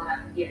here long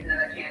enough to give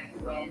another chance to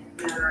win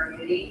another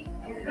immunity.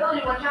 And his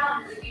ability to win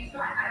challenges is huge. I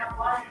don't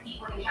want him to keep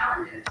winning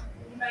challenges.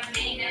 He's my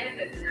main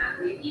benefits in that.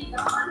 So if he's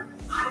gone,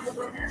 I will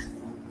win this.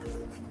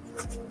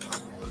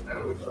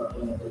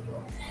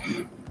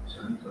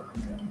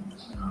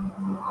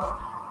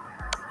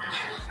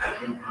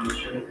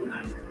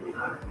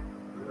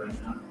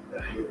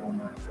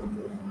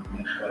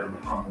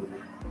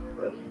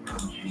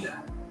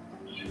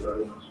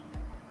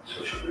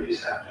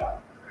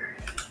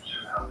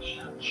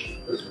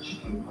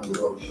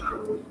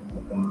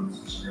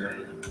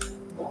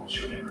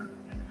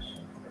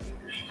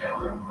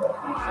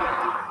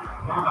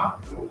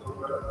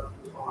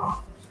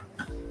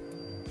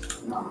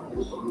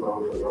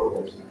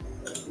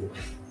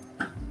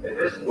 At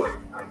this point,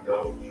 I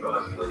don't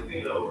trust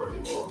sleeping over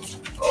anymore.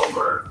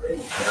 Over, I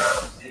don't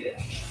see it.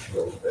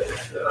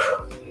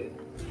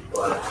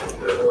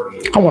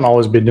 I won't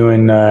always be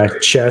doing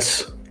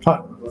chess.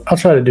 I'll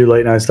try to do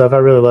late night stuff. I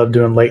really love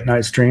doing late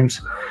night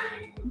streams.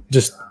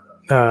 Just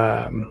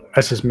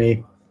that's just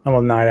me. I'm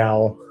a night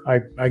owl.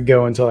 I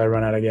go until I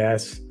run out of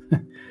gas.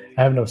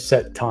 I have no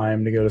set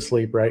time to go to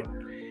sleep, right?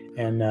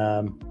 And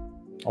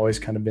always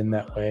kind of been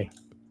that way.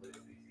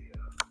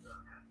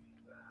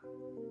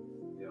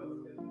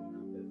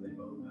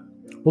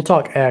 We'll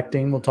talk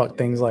acting. We'll talk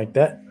things like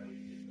that.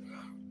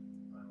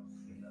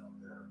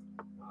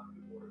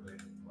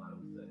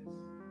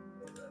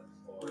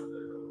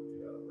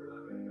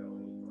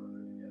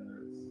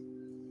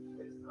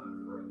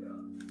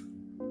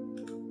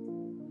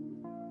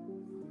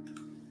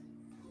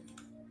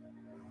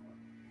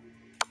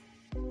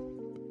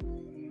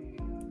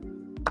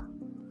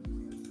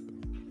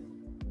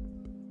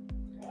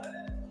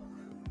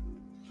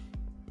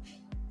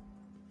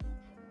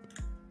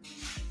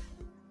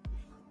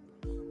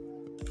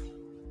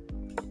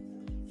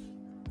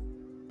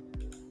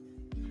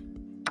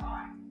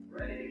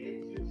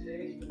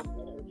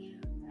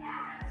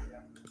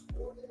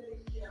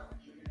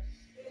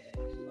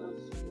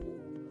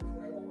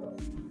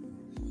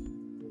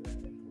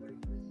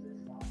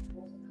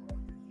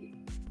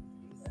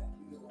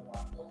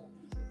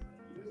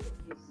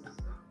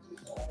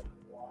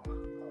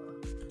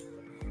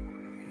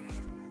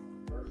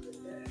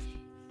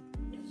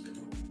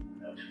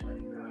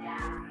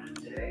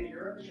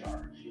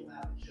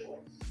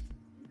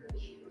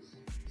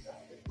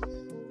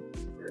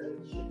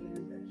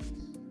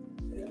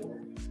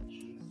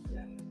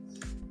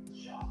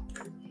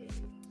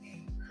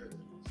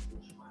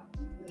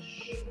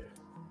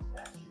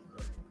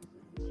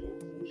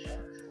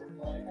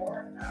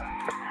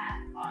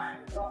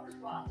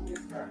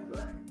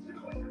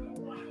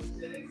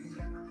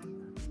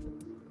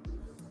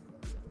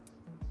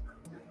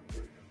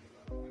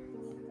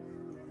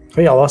 Oh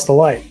yeah, I lost the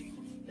light.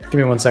 Give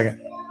me 1 second.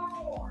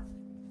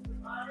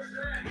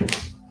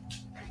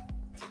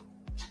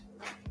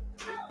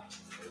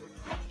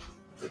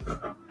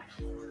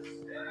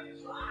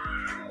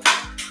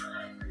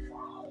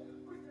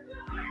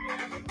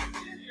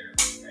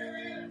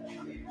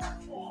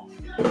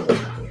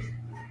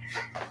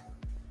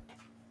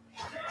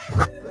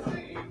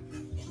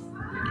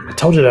 I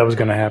told you that was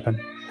going to happen.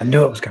 I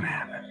knew it was going to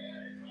happen.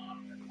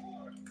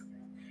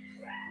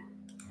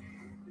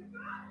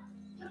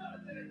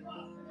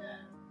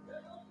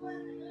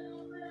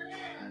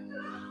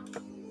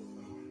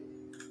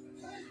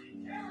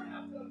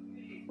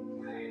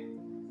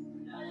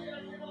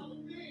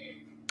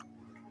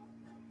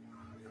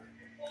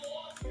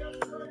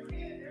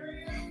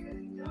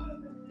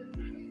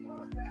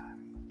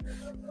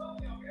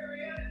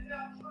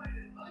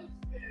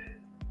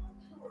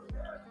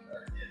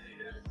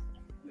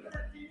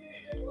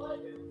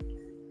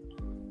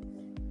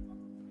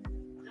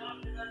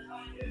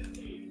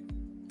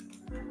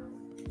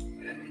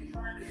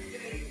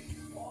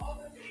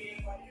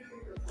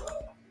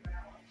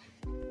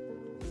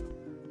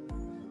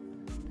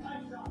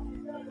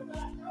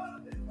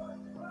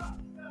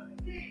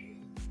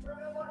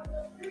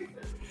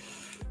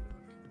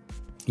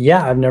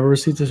 Yeah, I've never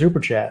received a super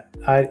chat.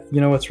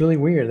 It's really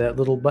weird. That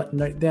little button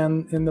right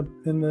down in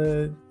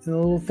the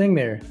little thing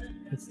there.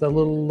 It's the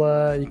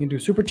little you can do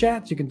super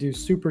chats. You can do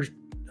super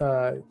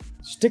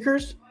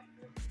stickers.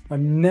 I've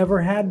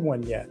never had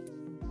one yet.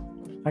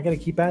 I got to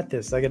keep at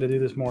this. I got to do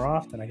this more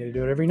often. I got to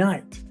do it every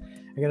night.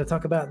 I got to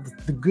talk about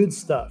the good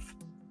stuff,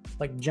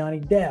 like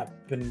Johnny Depp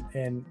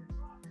and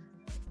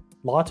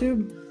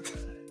Lawtube.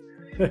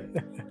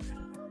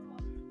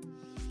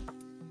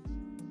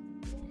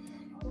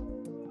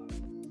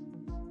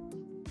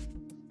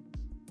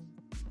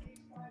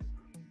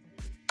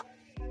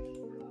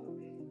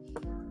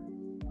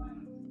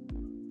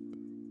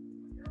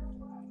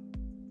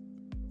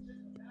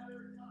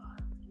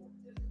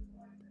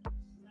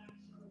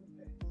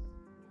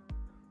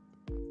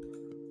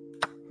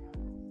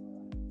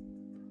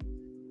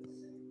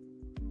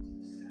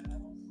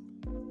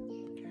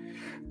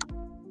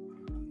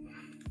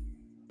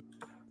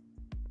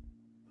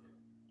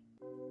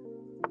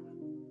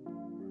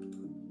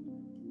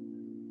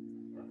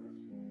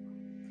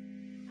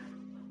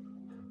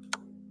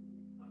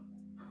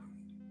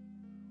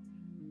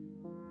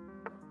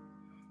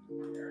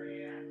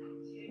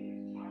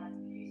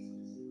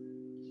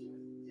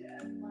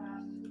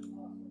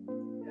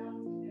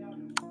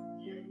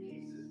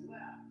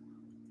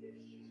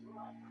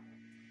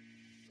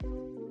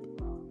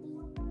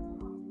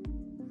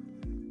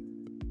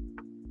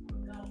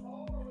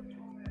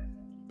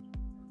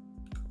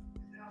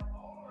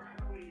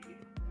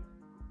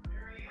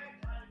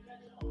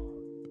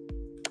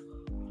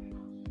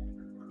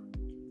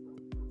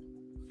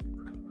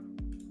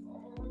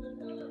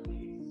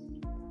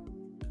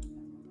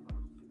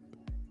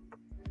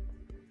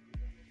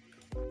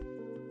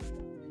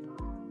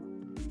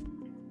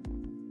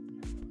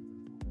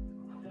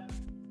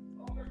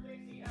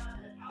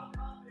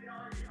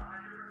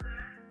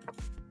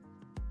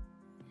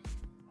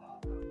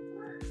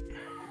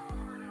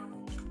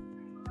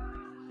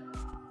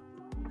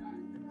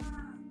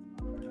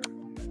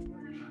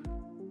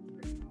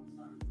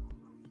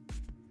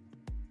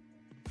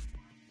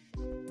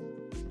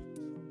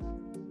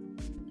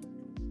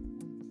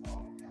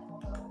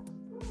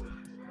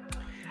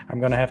 I'm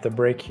going to have to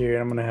break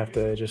here. I'm going to have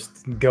to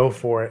just go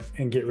for it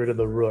and get rid of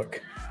the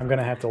rook. I'm going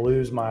to have to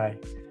lose my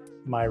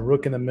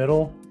rook in the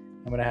middle.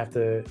 I'm going to have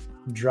to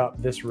drop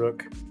this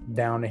rook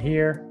down to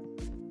here.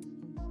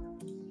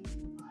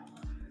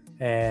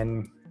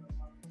 And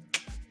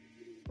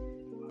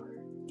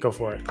go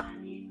for it.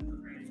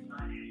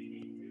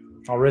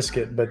 I'll risk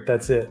it, but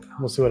that's it.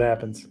 We'll see what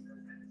happens.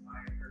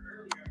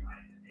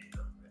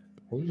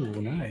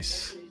 Ooh,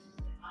 nice.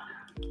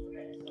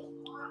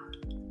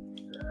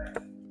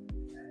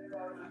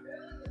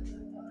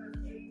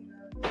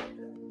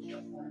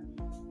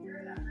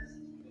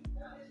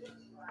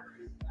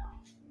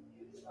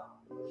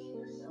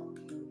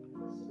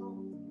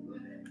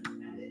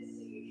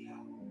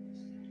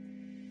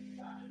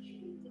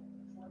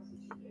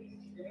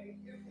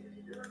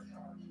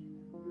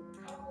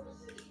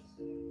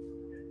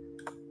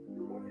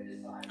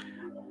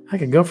 I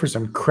could go for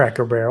some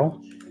Cracker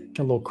Barrel.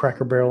 A little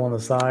Cracker Barrel on the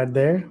side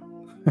there.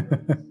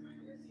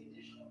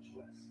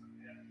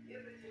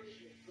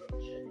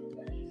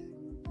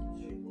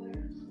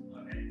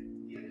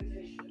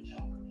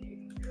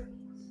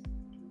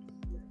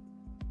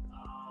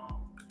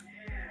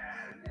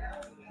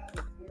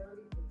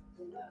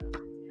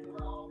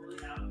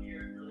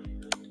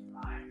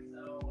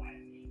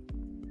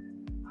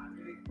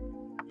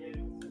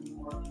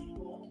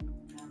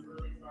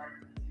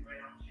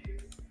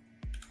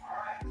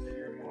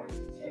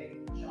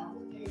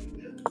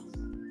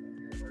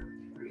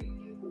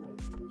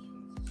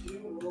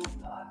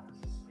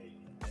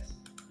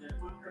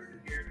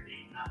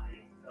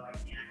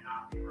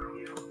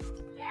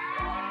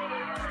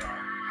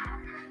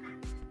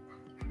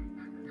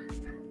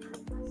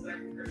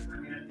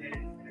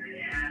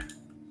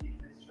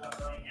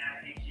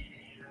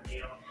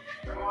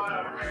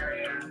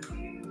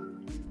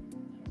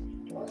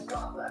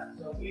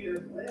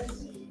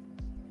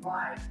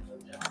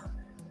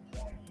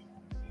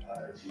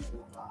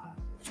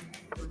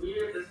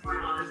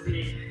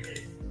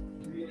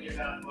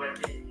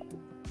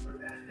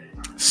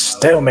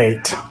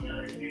 Stalemate.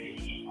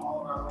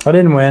 I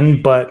didn't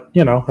win, but,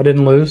 I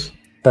didn't lose.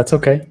 That's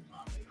okay.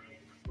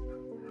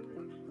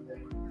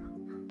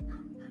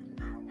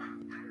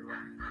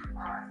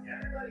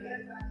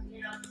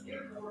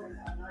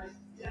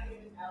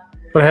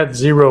 But I had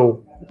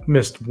 0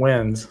 missed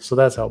wins, so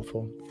that's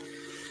helpful.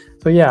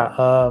 So yeah,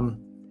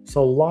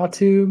 so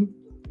Lawtube.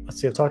 Let's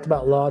see. I've talked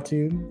about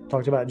Lawtube.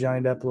 Talked about Johnny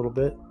Depp a little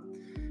bit.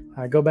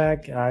 I go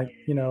back and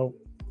the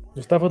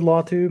stuff with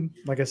Lawtube.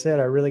 Like I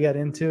said, I really got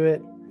into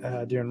it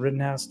during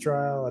Rittenhouse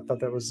trial. I thought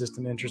that was just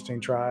an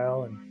interesting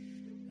trial, and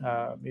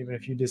even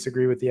if you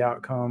disagree with the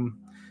outcome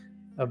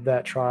of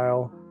that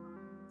trial,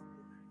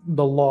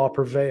 the law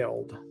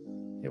prevailed.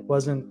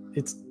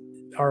 It's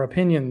our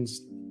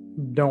opinions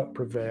don't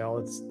prevail.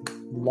 It's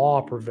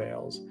law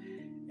prevails.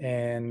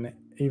 And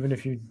even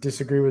if you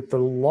disagree with the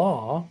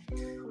law,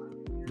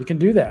 you can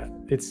do that.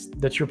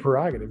 That's your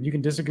prerogative. You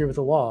can disagree with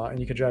the law and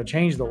you can try to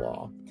change the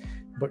law.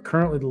 But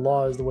currently the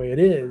law is the way it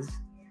is.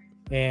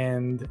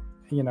 And,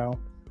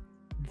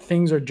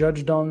 things are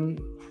judged on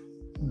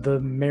the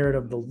merit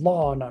of the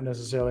law, not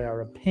necessarily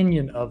our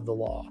opinion of the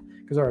law.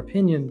 Because our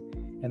opinion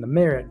and the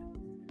merit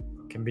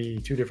can be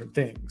two different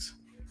things.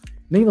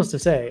 Needless to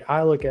say,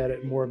 I look at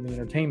it more of the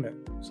entertainment.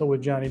 So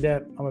with Johnny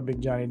Depp, I'm a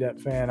big Johnny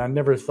Depp fan. I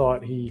never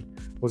thought he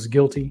was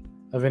guilty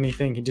of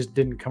anything. He just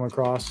didn't come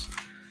across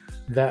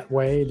that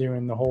way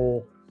during the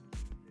whole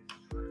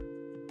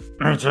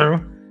Me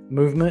Too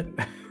movement.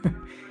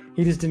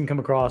 He just didn't come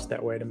across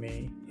that way to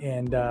me.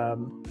 And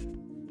I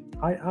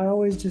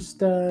always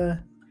just,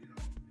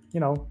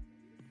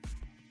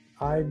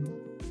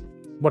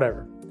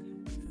 whatever.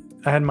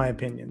 I had my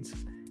opinions.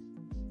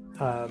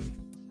 So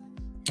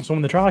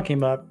when the trial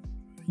came up,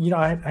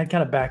 I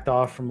kind of backed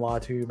off from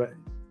Lawtube, but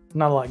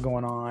not a lot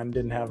going on.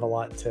 Didn't have a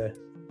lot to.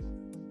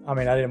 I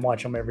didn't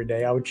watch them every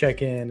day. I would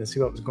check in to see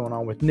what was going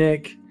on with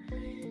Nick,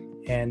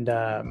 and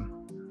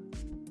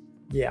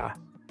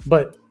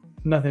but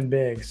nothing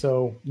big.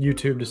 So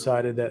YouTube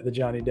decided that the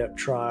Johnny Depp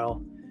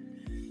trial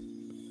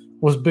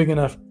was big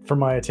enough for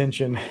my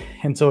attention,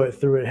 and so it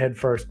threw it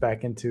headfirst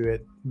back into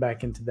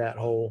that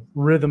whole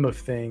rhythm of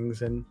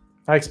things. And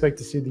I expect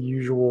to see the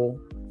usual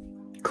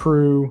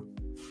crew.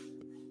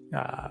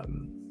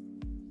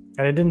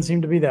 And it didn't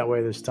seem to be that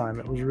way this time.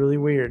 It was really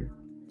weird.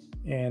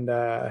 And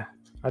I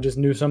just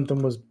knew something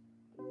was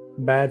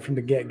bad from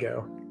the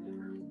get-go.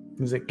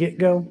 Is it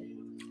get-go?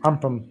 I'm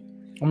from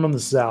the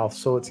South,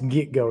 so it's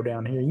get-go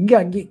down here. You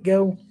got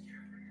get-go?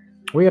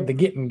 We have the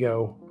get and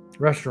go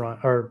restaurant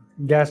or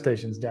gas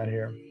stations down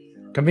here.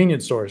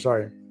 Convenience stores,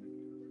 sorry.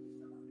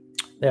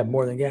 They have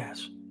more than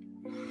gas.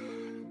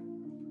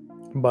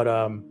 But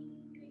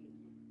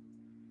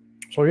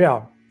so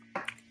yeah,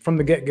 from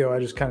the get-go, I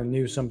just kind of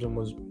knew something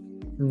was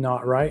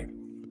not right. I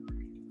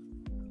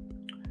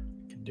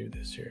can do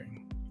this here.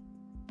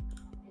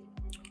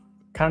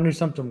 Kind of knew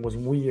something was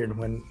weird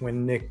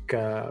when Nick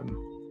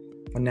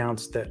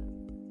announced that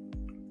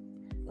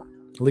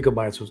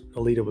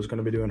Alita was going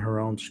to be doing her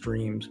own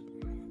streams.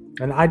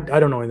 And I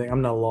don't know anything.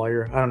 I'm not a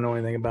lawyer. I don't know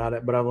anything about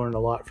it, but I've learned a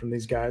lot from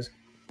these guys.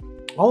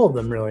 All of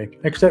them, really,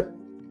 except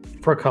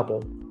for a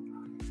couple.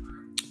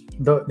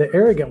 The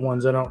arrogant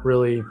ones I don't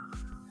really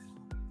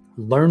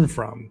learn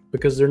from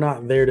because they're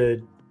not there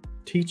to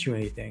teach you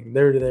anything.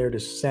 They're there to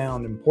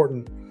sound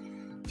important,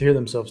 to hear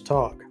themselves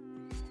talk.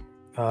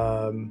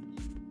 I've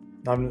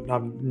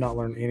not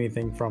learned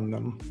anything from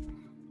them.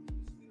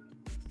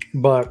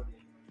 But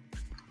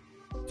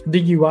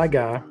the UI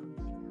guy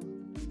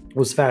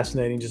was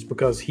fascinating just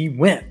because he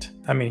went.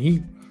 I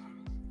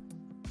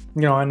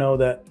know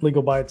that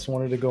Legal Bites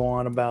wanted to go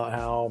on about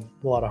how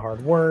a lot of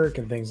hard work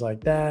and things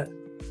like that.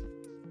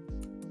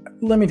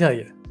 Let me tell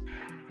you,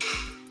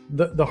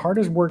 the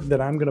hardest work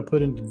that I'm going to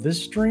put into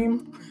this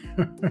stream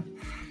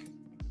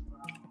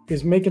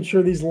is making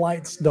sure these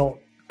lights don't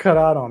cut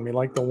out on me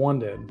like the one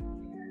did.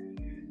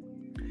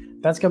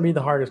 That's going to be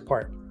the hardest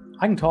part.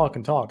 I can talk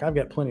and talk. I've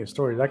got plenty of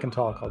stories. I can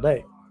talk all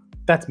day.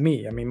 That's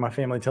me. My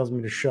family tells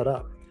me to shut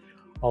up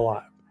a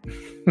lot.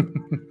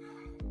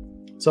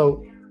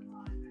 So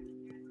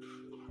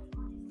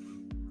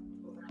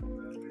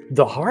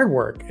the hard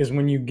work is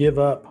when you give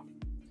up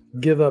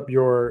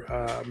your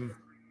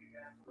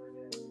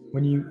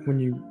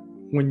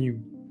when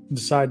you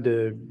decide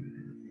to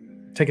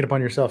take it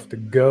upon yourself to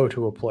go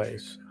to a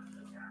place,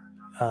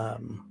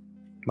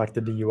 like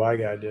the DUI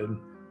guy did.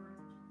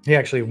 He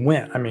actually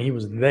went. He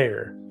was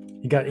there.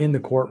 He got in the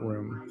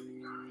courtroom.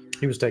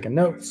 He was taking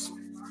notes.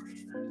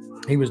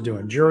 He was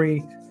doing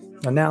jury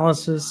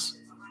analysis,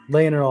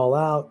 laying it all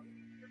out.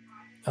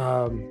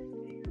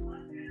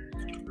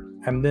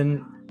 And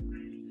then,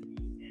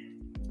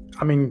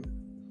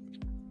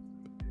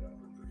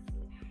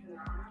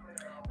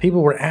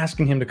 people were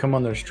asking him to come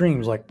on their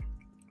streams, like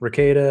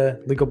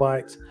Ricada, Legal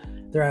Bites.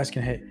 They're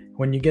asking, hey,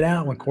 when you get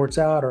out, when court's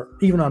out, or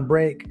even on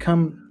break,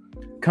 come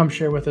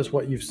share with us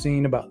what you've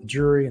seen about the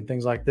jury and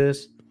things like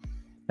this.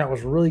 That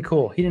was really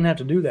cool. He didn't have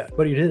to do that,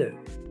 but he did it.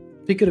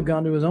 He could have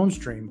gone to his own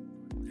stream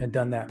and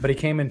done that. But he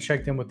came and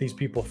checked in with these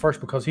people first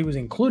because he was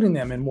including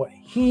them in what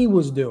he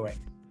was doing.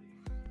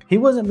 He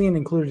wasn't being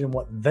included in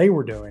what they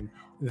were doing.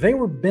 They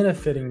were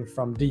benefiting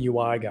from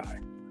DUI guy,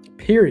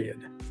 period.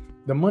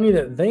 The money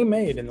that they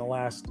made in the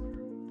last,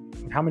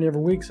 how many ever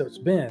weeks it's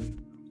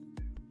been,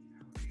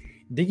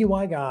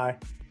 DUI guy,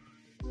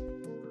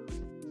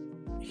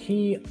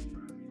 he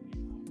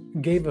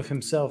gave of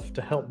himself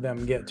to help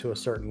them get to a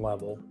certain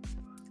level.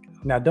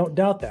 Now, don't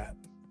doubt that.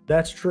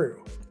 That's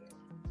true.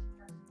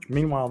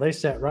 Meanwhile, they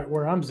sat right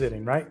where I'm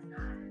sitting, right?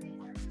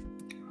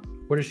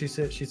 Where does she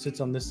sit? She sits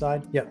on this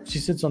side? Yeah, she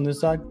sits on this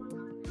side.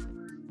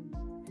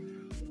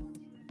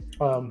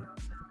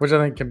 Which I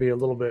think can be a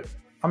little bit,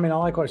 I mean, I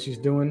like what she's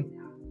doing.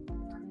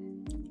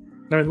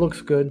 And it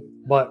looks good,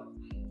 but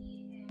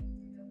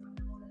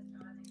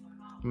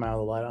I'm out of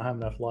the light. I don't have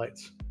enough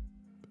lights.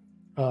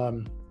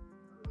 I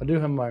do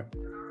have my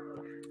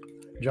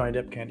Johnny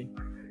Depp candy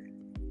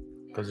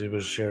because he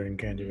was sharing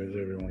candy with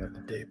everyone at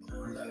the table.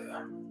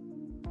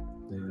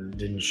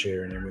 Didn't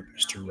share any with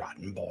Mr.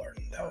 Rottenborn,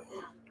 though.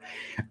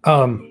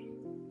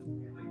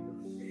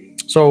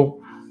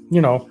 So,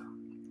 you know,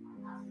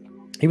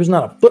 he was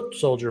not a foot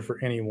soldier for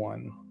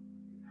anyone.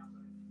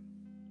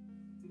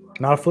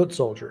 Not a foot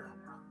soldier.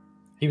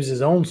 He was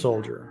his own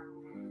soldier,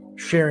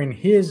 sharing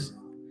his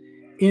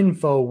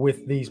info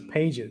with these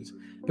pages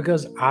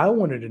because I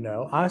wanted to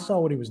know. I saw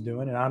what he was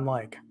doing, and I'm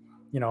like,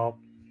 you know,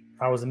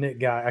 I was a Nick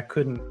guy. I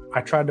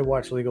tried to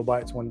watch Legal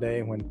Bites one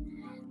day when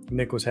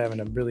Nick was having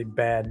a really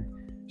bad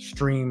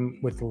stream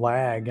with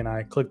lag, and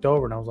I clicked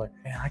over and I was like,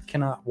 man, I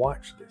cannot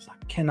watch this. I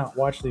cannot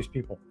watch these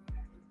people.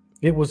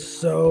 It was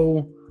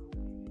so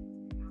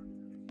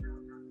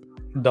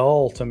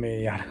dull to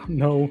me. I don't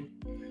know.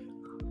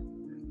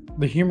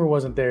 The humor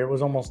wasn't there. It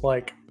was almost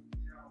like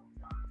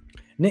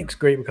Nick's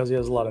great because he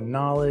has a lot of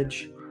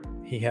knowledge.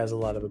 He has a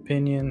lot of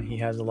opinion. He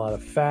has a lot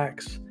of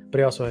facts, but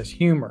he also has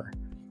humor.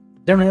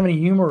 They don't have any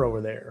humor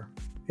over there.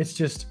 It's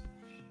just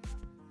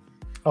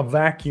a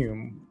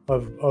vacuum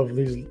of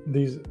these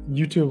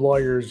YouTube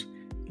lawyers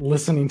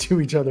listening to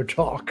each other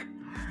talk.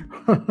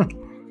 I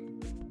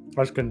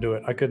just couldn't do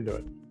it. I couldn't do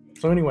it.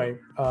 So anyway,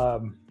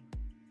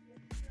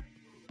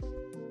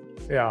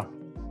 yeah.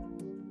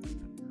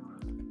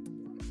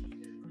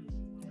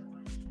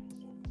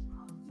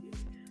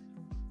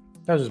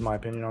 That was just my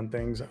opinion on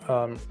things.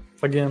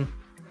 Again,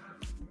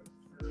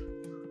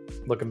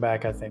 looking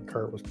back, I think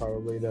Kurt was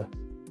probably the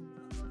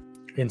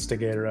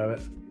instigator of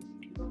it.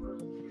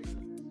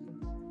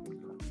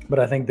 But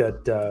I think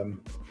that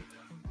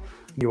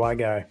UI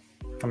guy,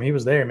 I mean, he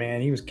was there,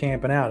 man. He was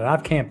camping out. And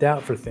I've camped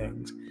out for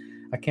things.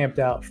 I camped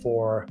out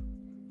for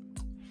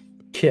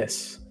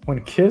Kiss.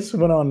 When Kiss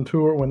went on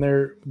tour, when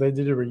they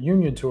did a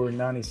reunion tour in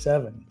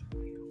 97,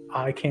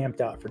 I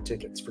camped out for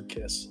tickets for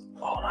Kiss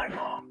all night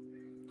long.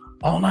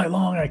 All night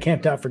long, I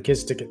camped out for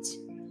Kiss tickets.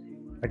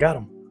 I got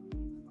them.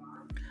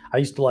 I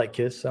used to like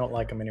Kiss. I don't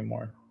like them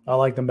anymore. I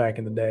liked them back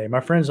in the day.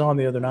 My friend saw them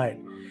the other night.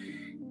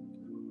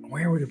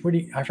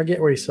 I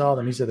forget where he saw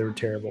them. He said they were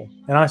terrible.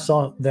 And I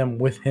saw them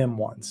with him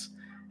once.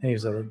 And he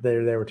said they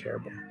were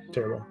terrible.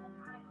 Terrible.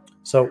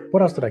 So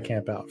what else did I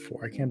camp out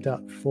for? I camped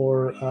out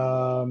for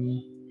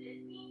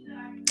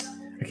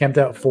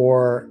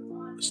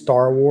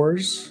Star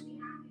Wars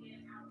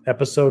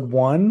Episode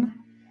 1.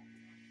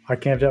 I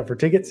camped out for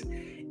tickets.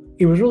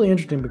 It was really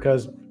interesting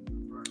because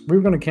we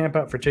were going to camp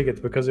out for tickets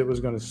because it was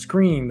going to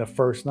screen the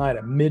first night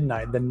at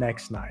midnight the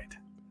next night.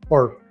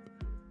 Or,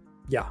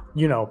 yeah,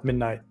 you know,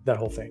 midnight, that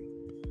whole thing.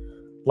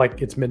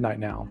 Like it's midnight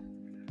now.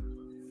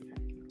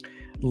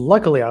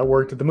 Luckily, I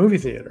worked at the movie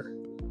theater.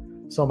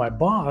 So my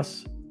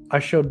boss, I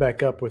showed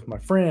back up with my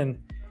friend,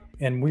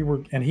 and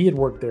he had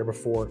worked there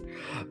before.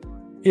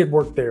 He had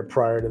worked there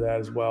prior to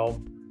that as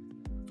well.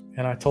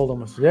 And I told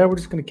him, I said, yeah, we're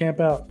just going to camp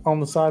out on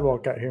the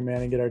sidewalk out here,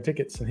 man, and get our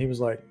tickets. And he was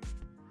like,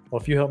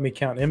 well, if you help me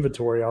count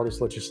inventory, I'll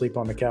just let you sleep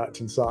on the couch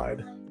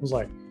inside. I was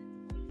like,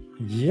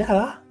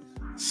 yeah.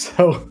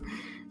 So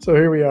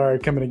here we are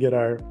coming to get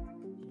our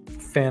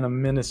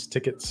Phantom Menace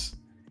tickets,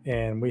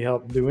 and we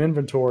helped do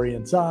inventory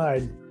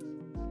inside.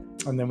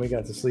 And then we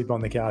got to sleep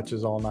on the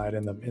couches all night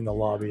in the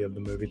lobby of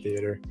the movie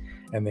theater,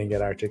 and then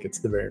get our tickets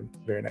the very,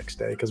 very next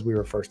day because we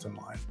were first in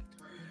line.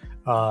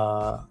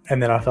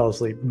 And then I fell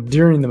asleep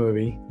during the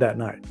movie that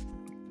night.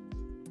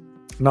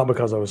 Not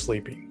because I was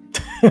sleeping.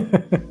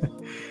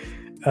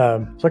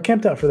 So I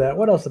camped out for that.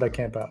 What else did I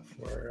camp out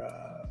for?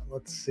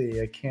 Let's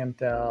see. I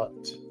camped out.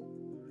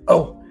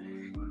 Oh,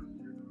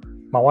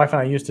 my wife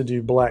and I used to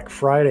do Black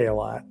Friday a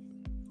lot.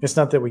 It's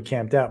not that we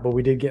camped out, but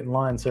we did get in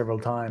line several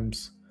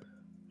times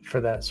for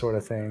that sort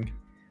of thing.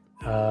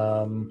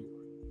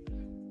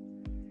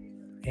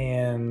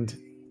 And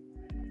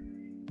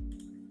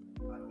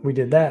we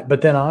did that.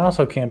 But then I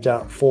also camped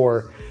out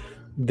for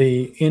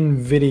the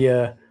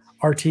NVIDIA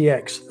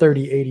RTX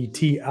 3080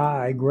 Ti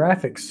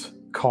graphics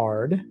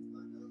card,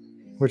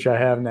 which I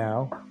have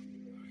now.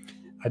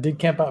 I did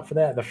camp out for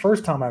that. The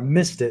first time I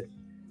missed it,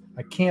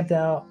 I camped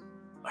out.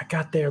 I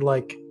got there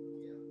like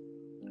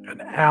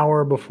an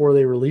hour before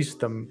they released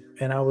them,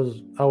 and I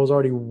was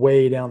already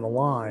way down the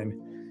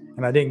line,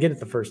 and I didn't get it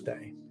the first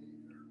day.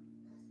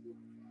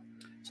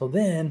 So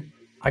then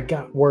I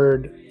got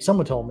word,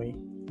 someone told me,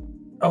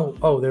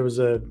 there was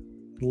a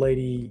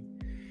lady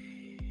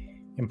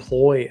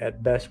employee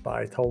at Best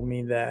Buy told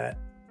me that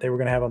they were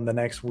going to have them the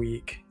next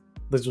week.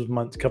 This was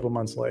a couple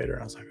months later.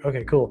 I was like,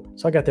 okay, cool.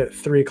 So I got there at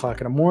 3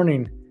 o'clock in the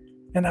morning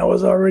and I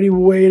was already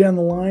way down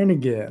the line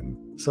again.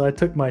 So I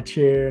took my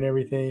chair and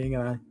everything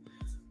and I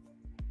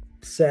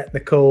sat in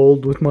the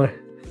cold with my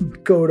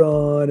coat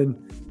on and,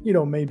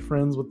 made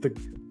friends with the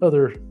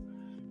other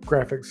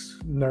graphics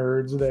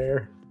nerds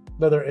there,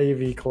 another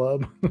AV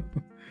club.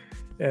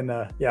 And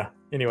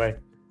anyway,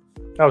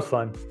 that was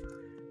fun.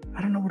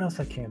 I don't know what else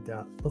I camped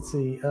out. Let's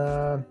see.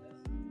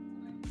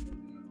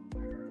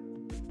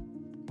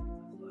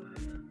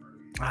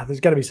 There's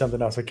got to be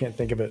something else. I can't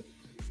think of it.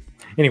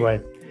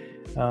 Anyway,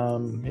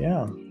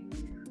 yeah.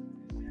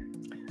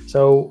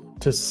 So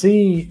to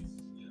see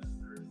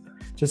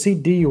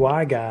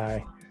DUI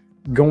guy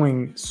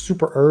going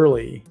super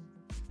early,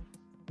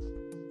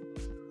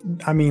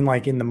 I mean,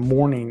 like in the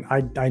morning,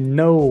 I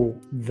know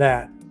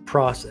that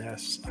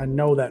process. I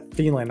know that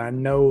feeling. I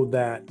know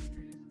that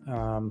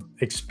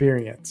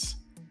experience.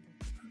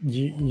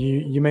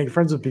 You make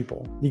friends with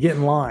people. You get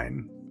in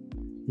line.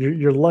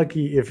 You're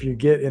lucky if you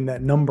get in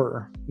that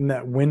number, in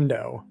that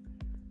window,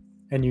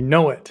 and you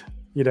know it.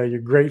 You're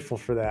grateful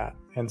for that.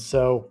 And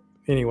so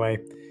anyway,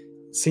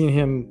 seeing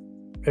him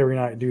every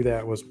night do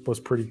that was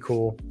pretty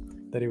cool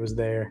that he was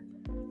there.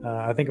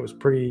 I think it was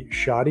pretty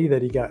shoddy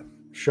that he got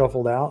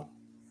shuffled out.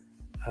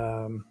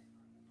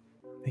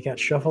 He got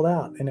shuffled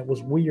out, and it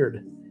was weird.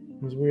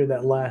 It was weird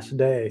that last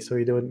day, so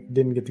he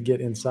didn't get to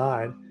get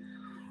inside.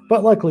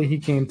 But luckily, he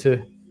came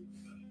to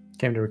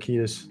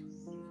Rakita's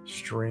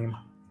stream.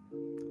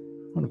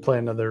 I'm going to play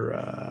another...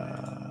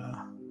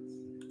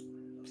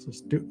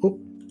 let's do... Oh,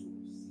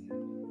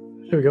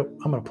 here we go.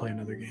 I'm going to play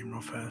another game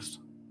real fast.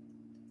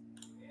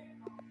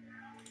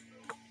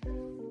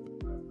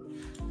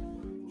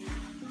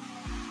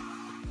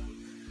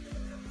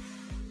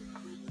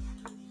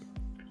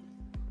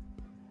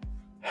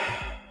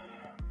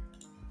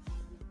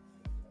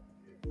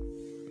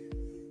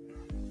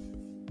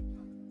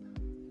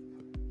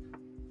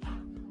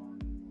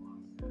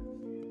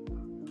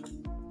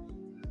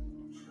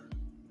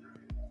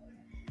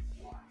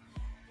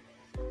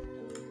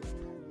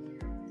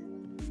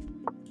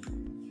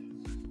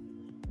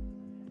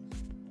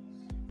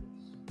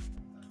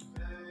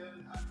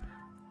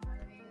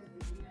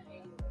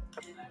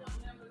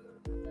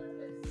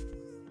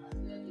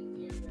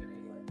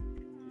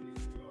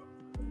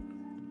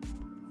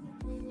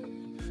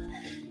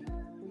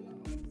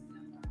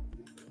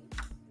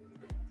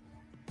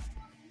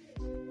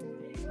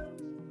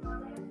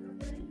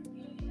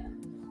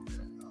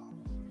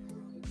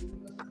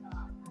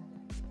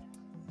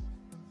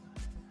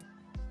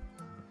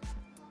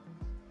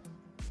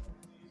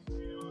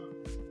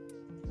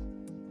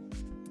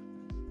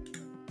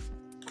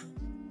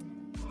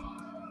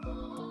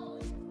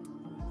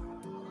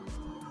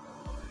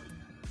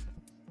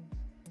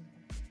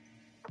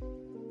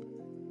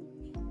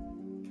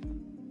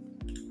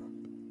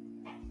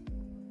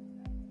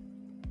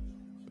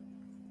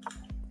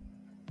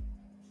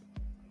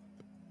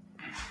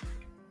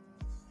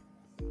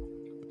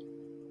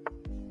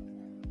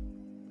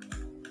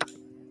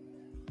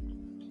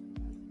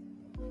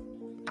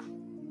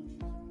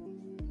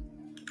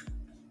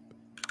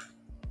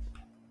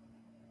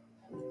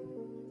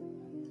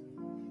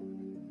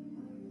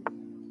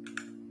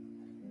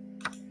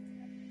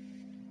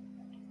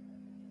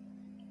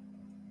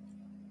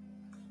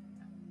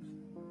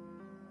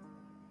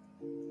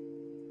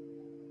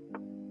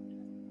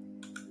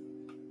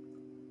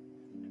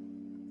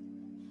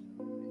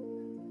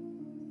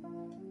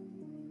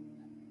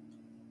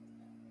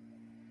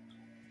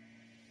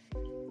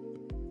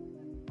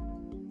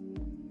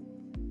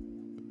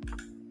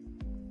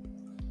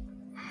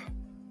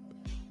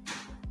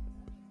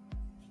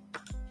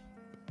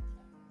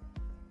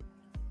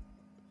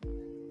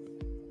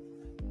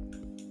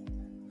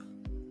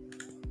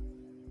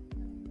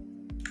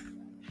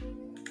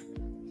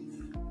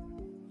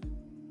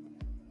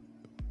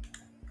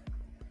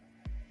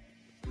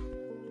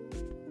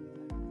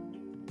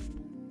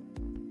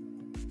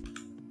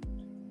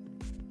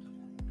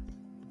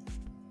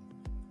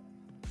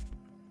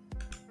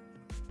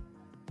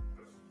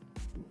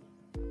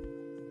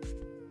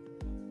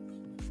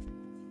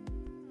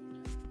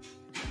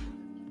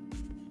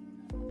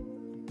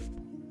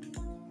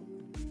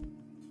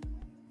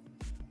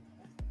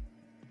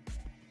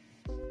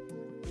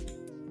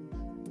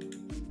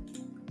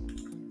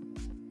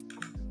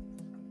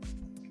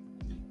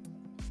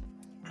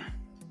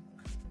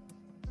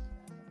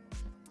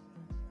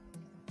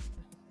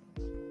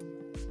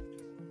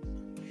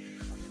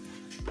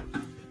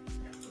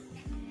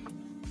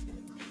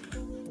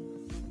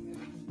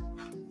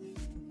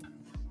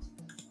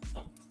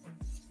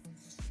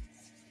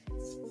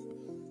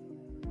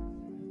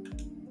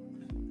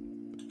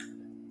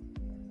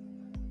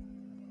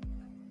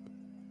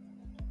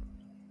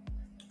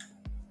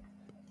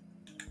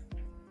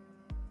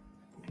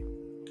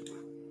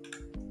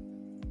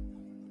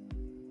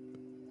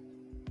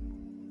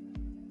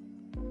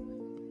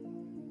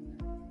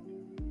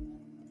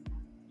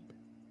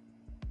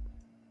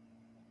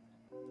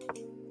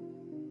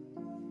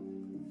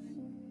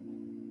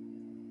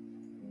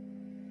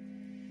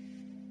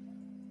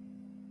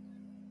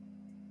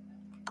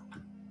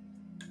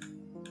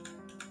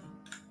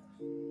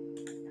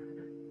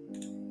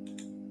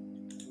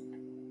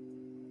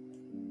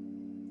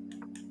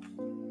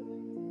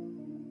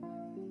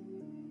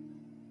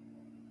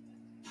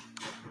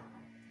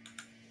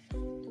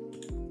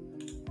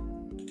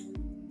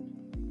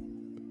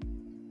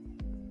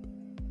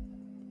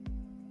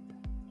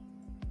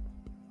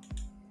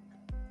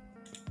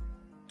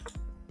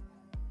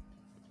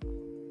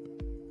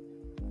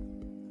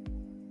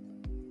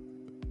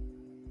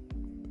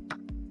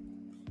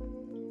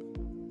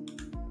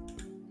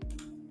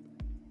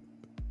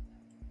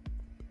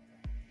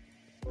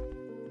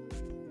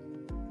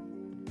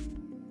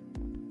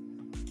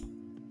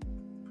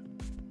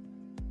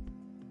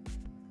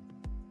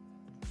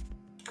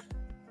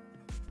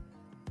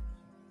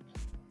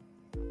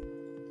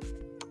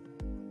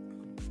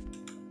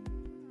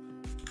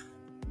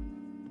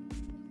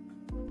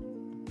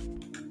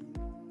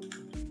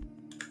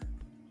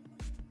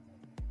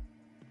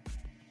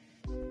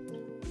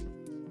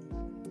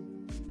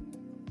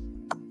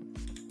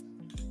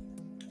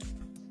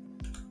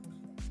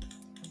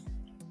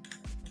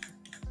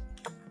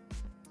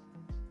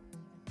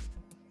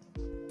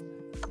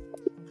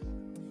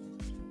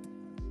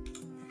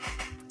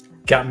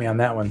 got me on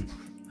that one.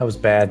 That was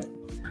bad.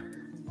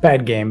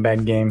 Bad game,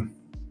 bad game.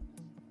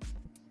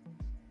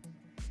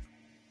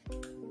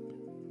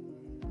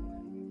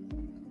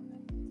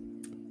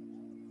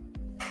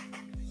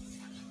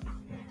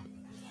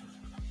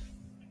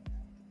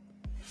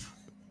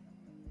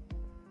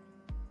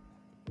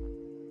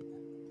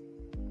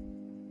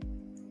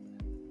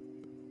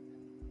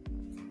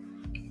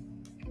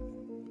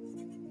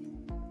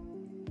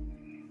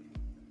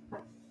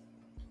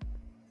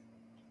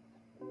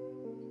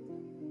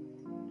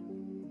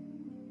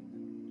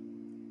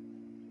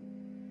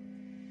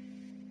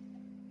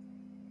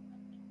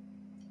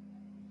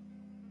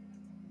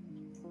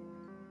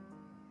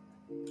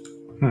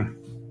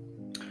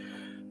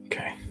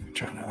 Okay,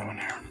 try another one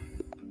here.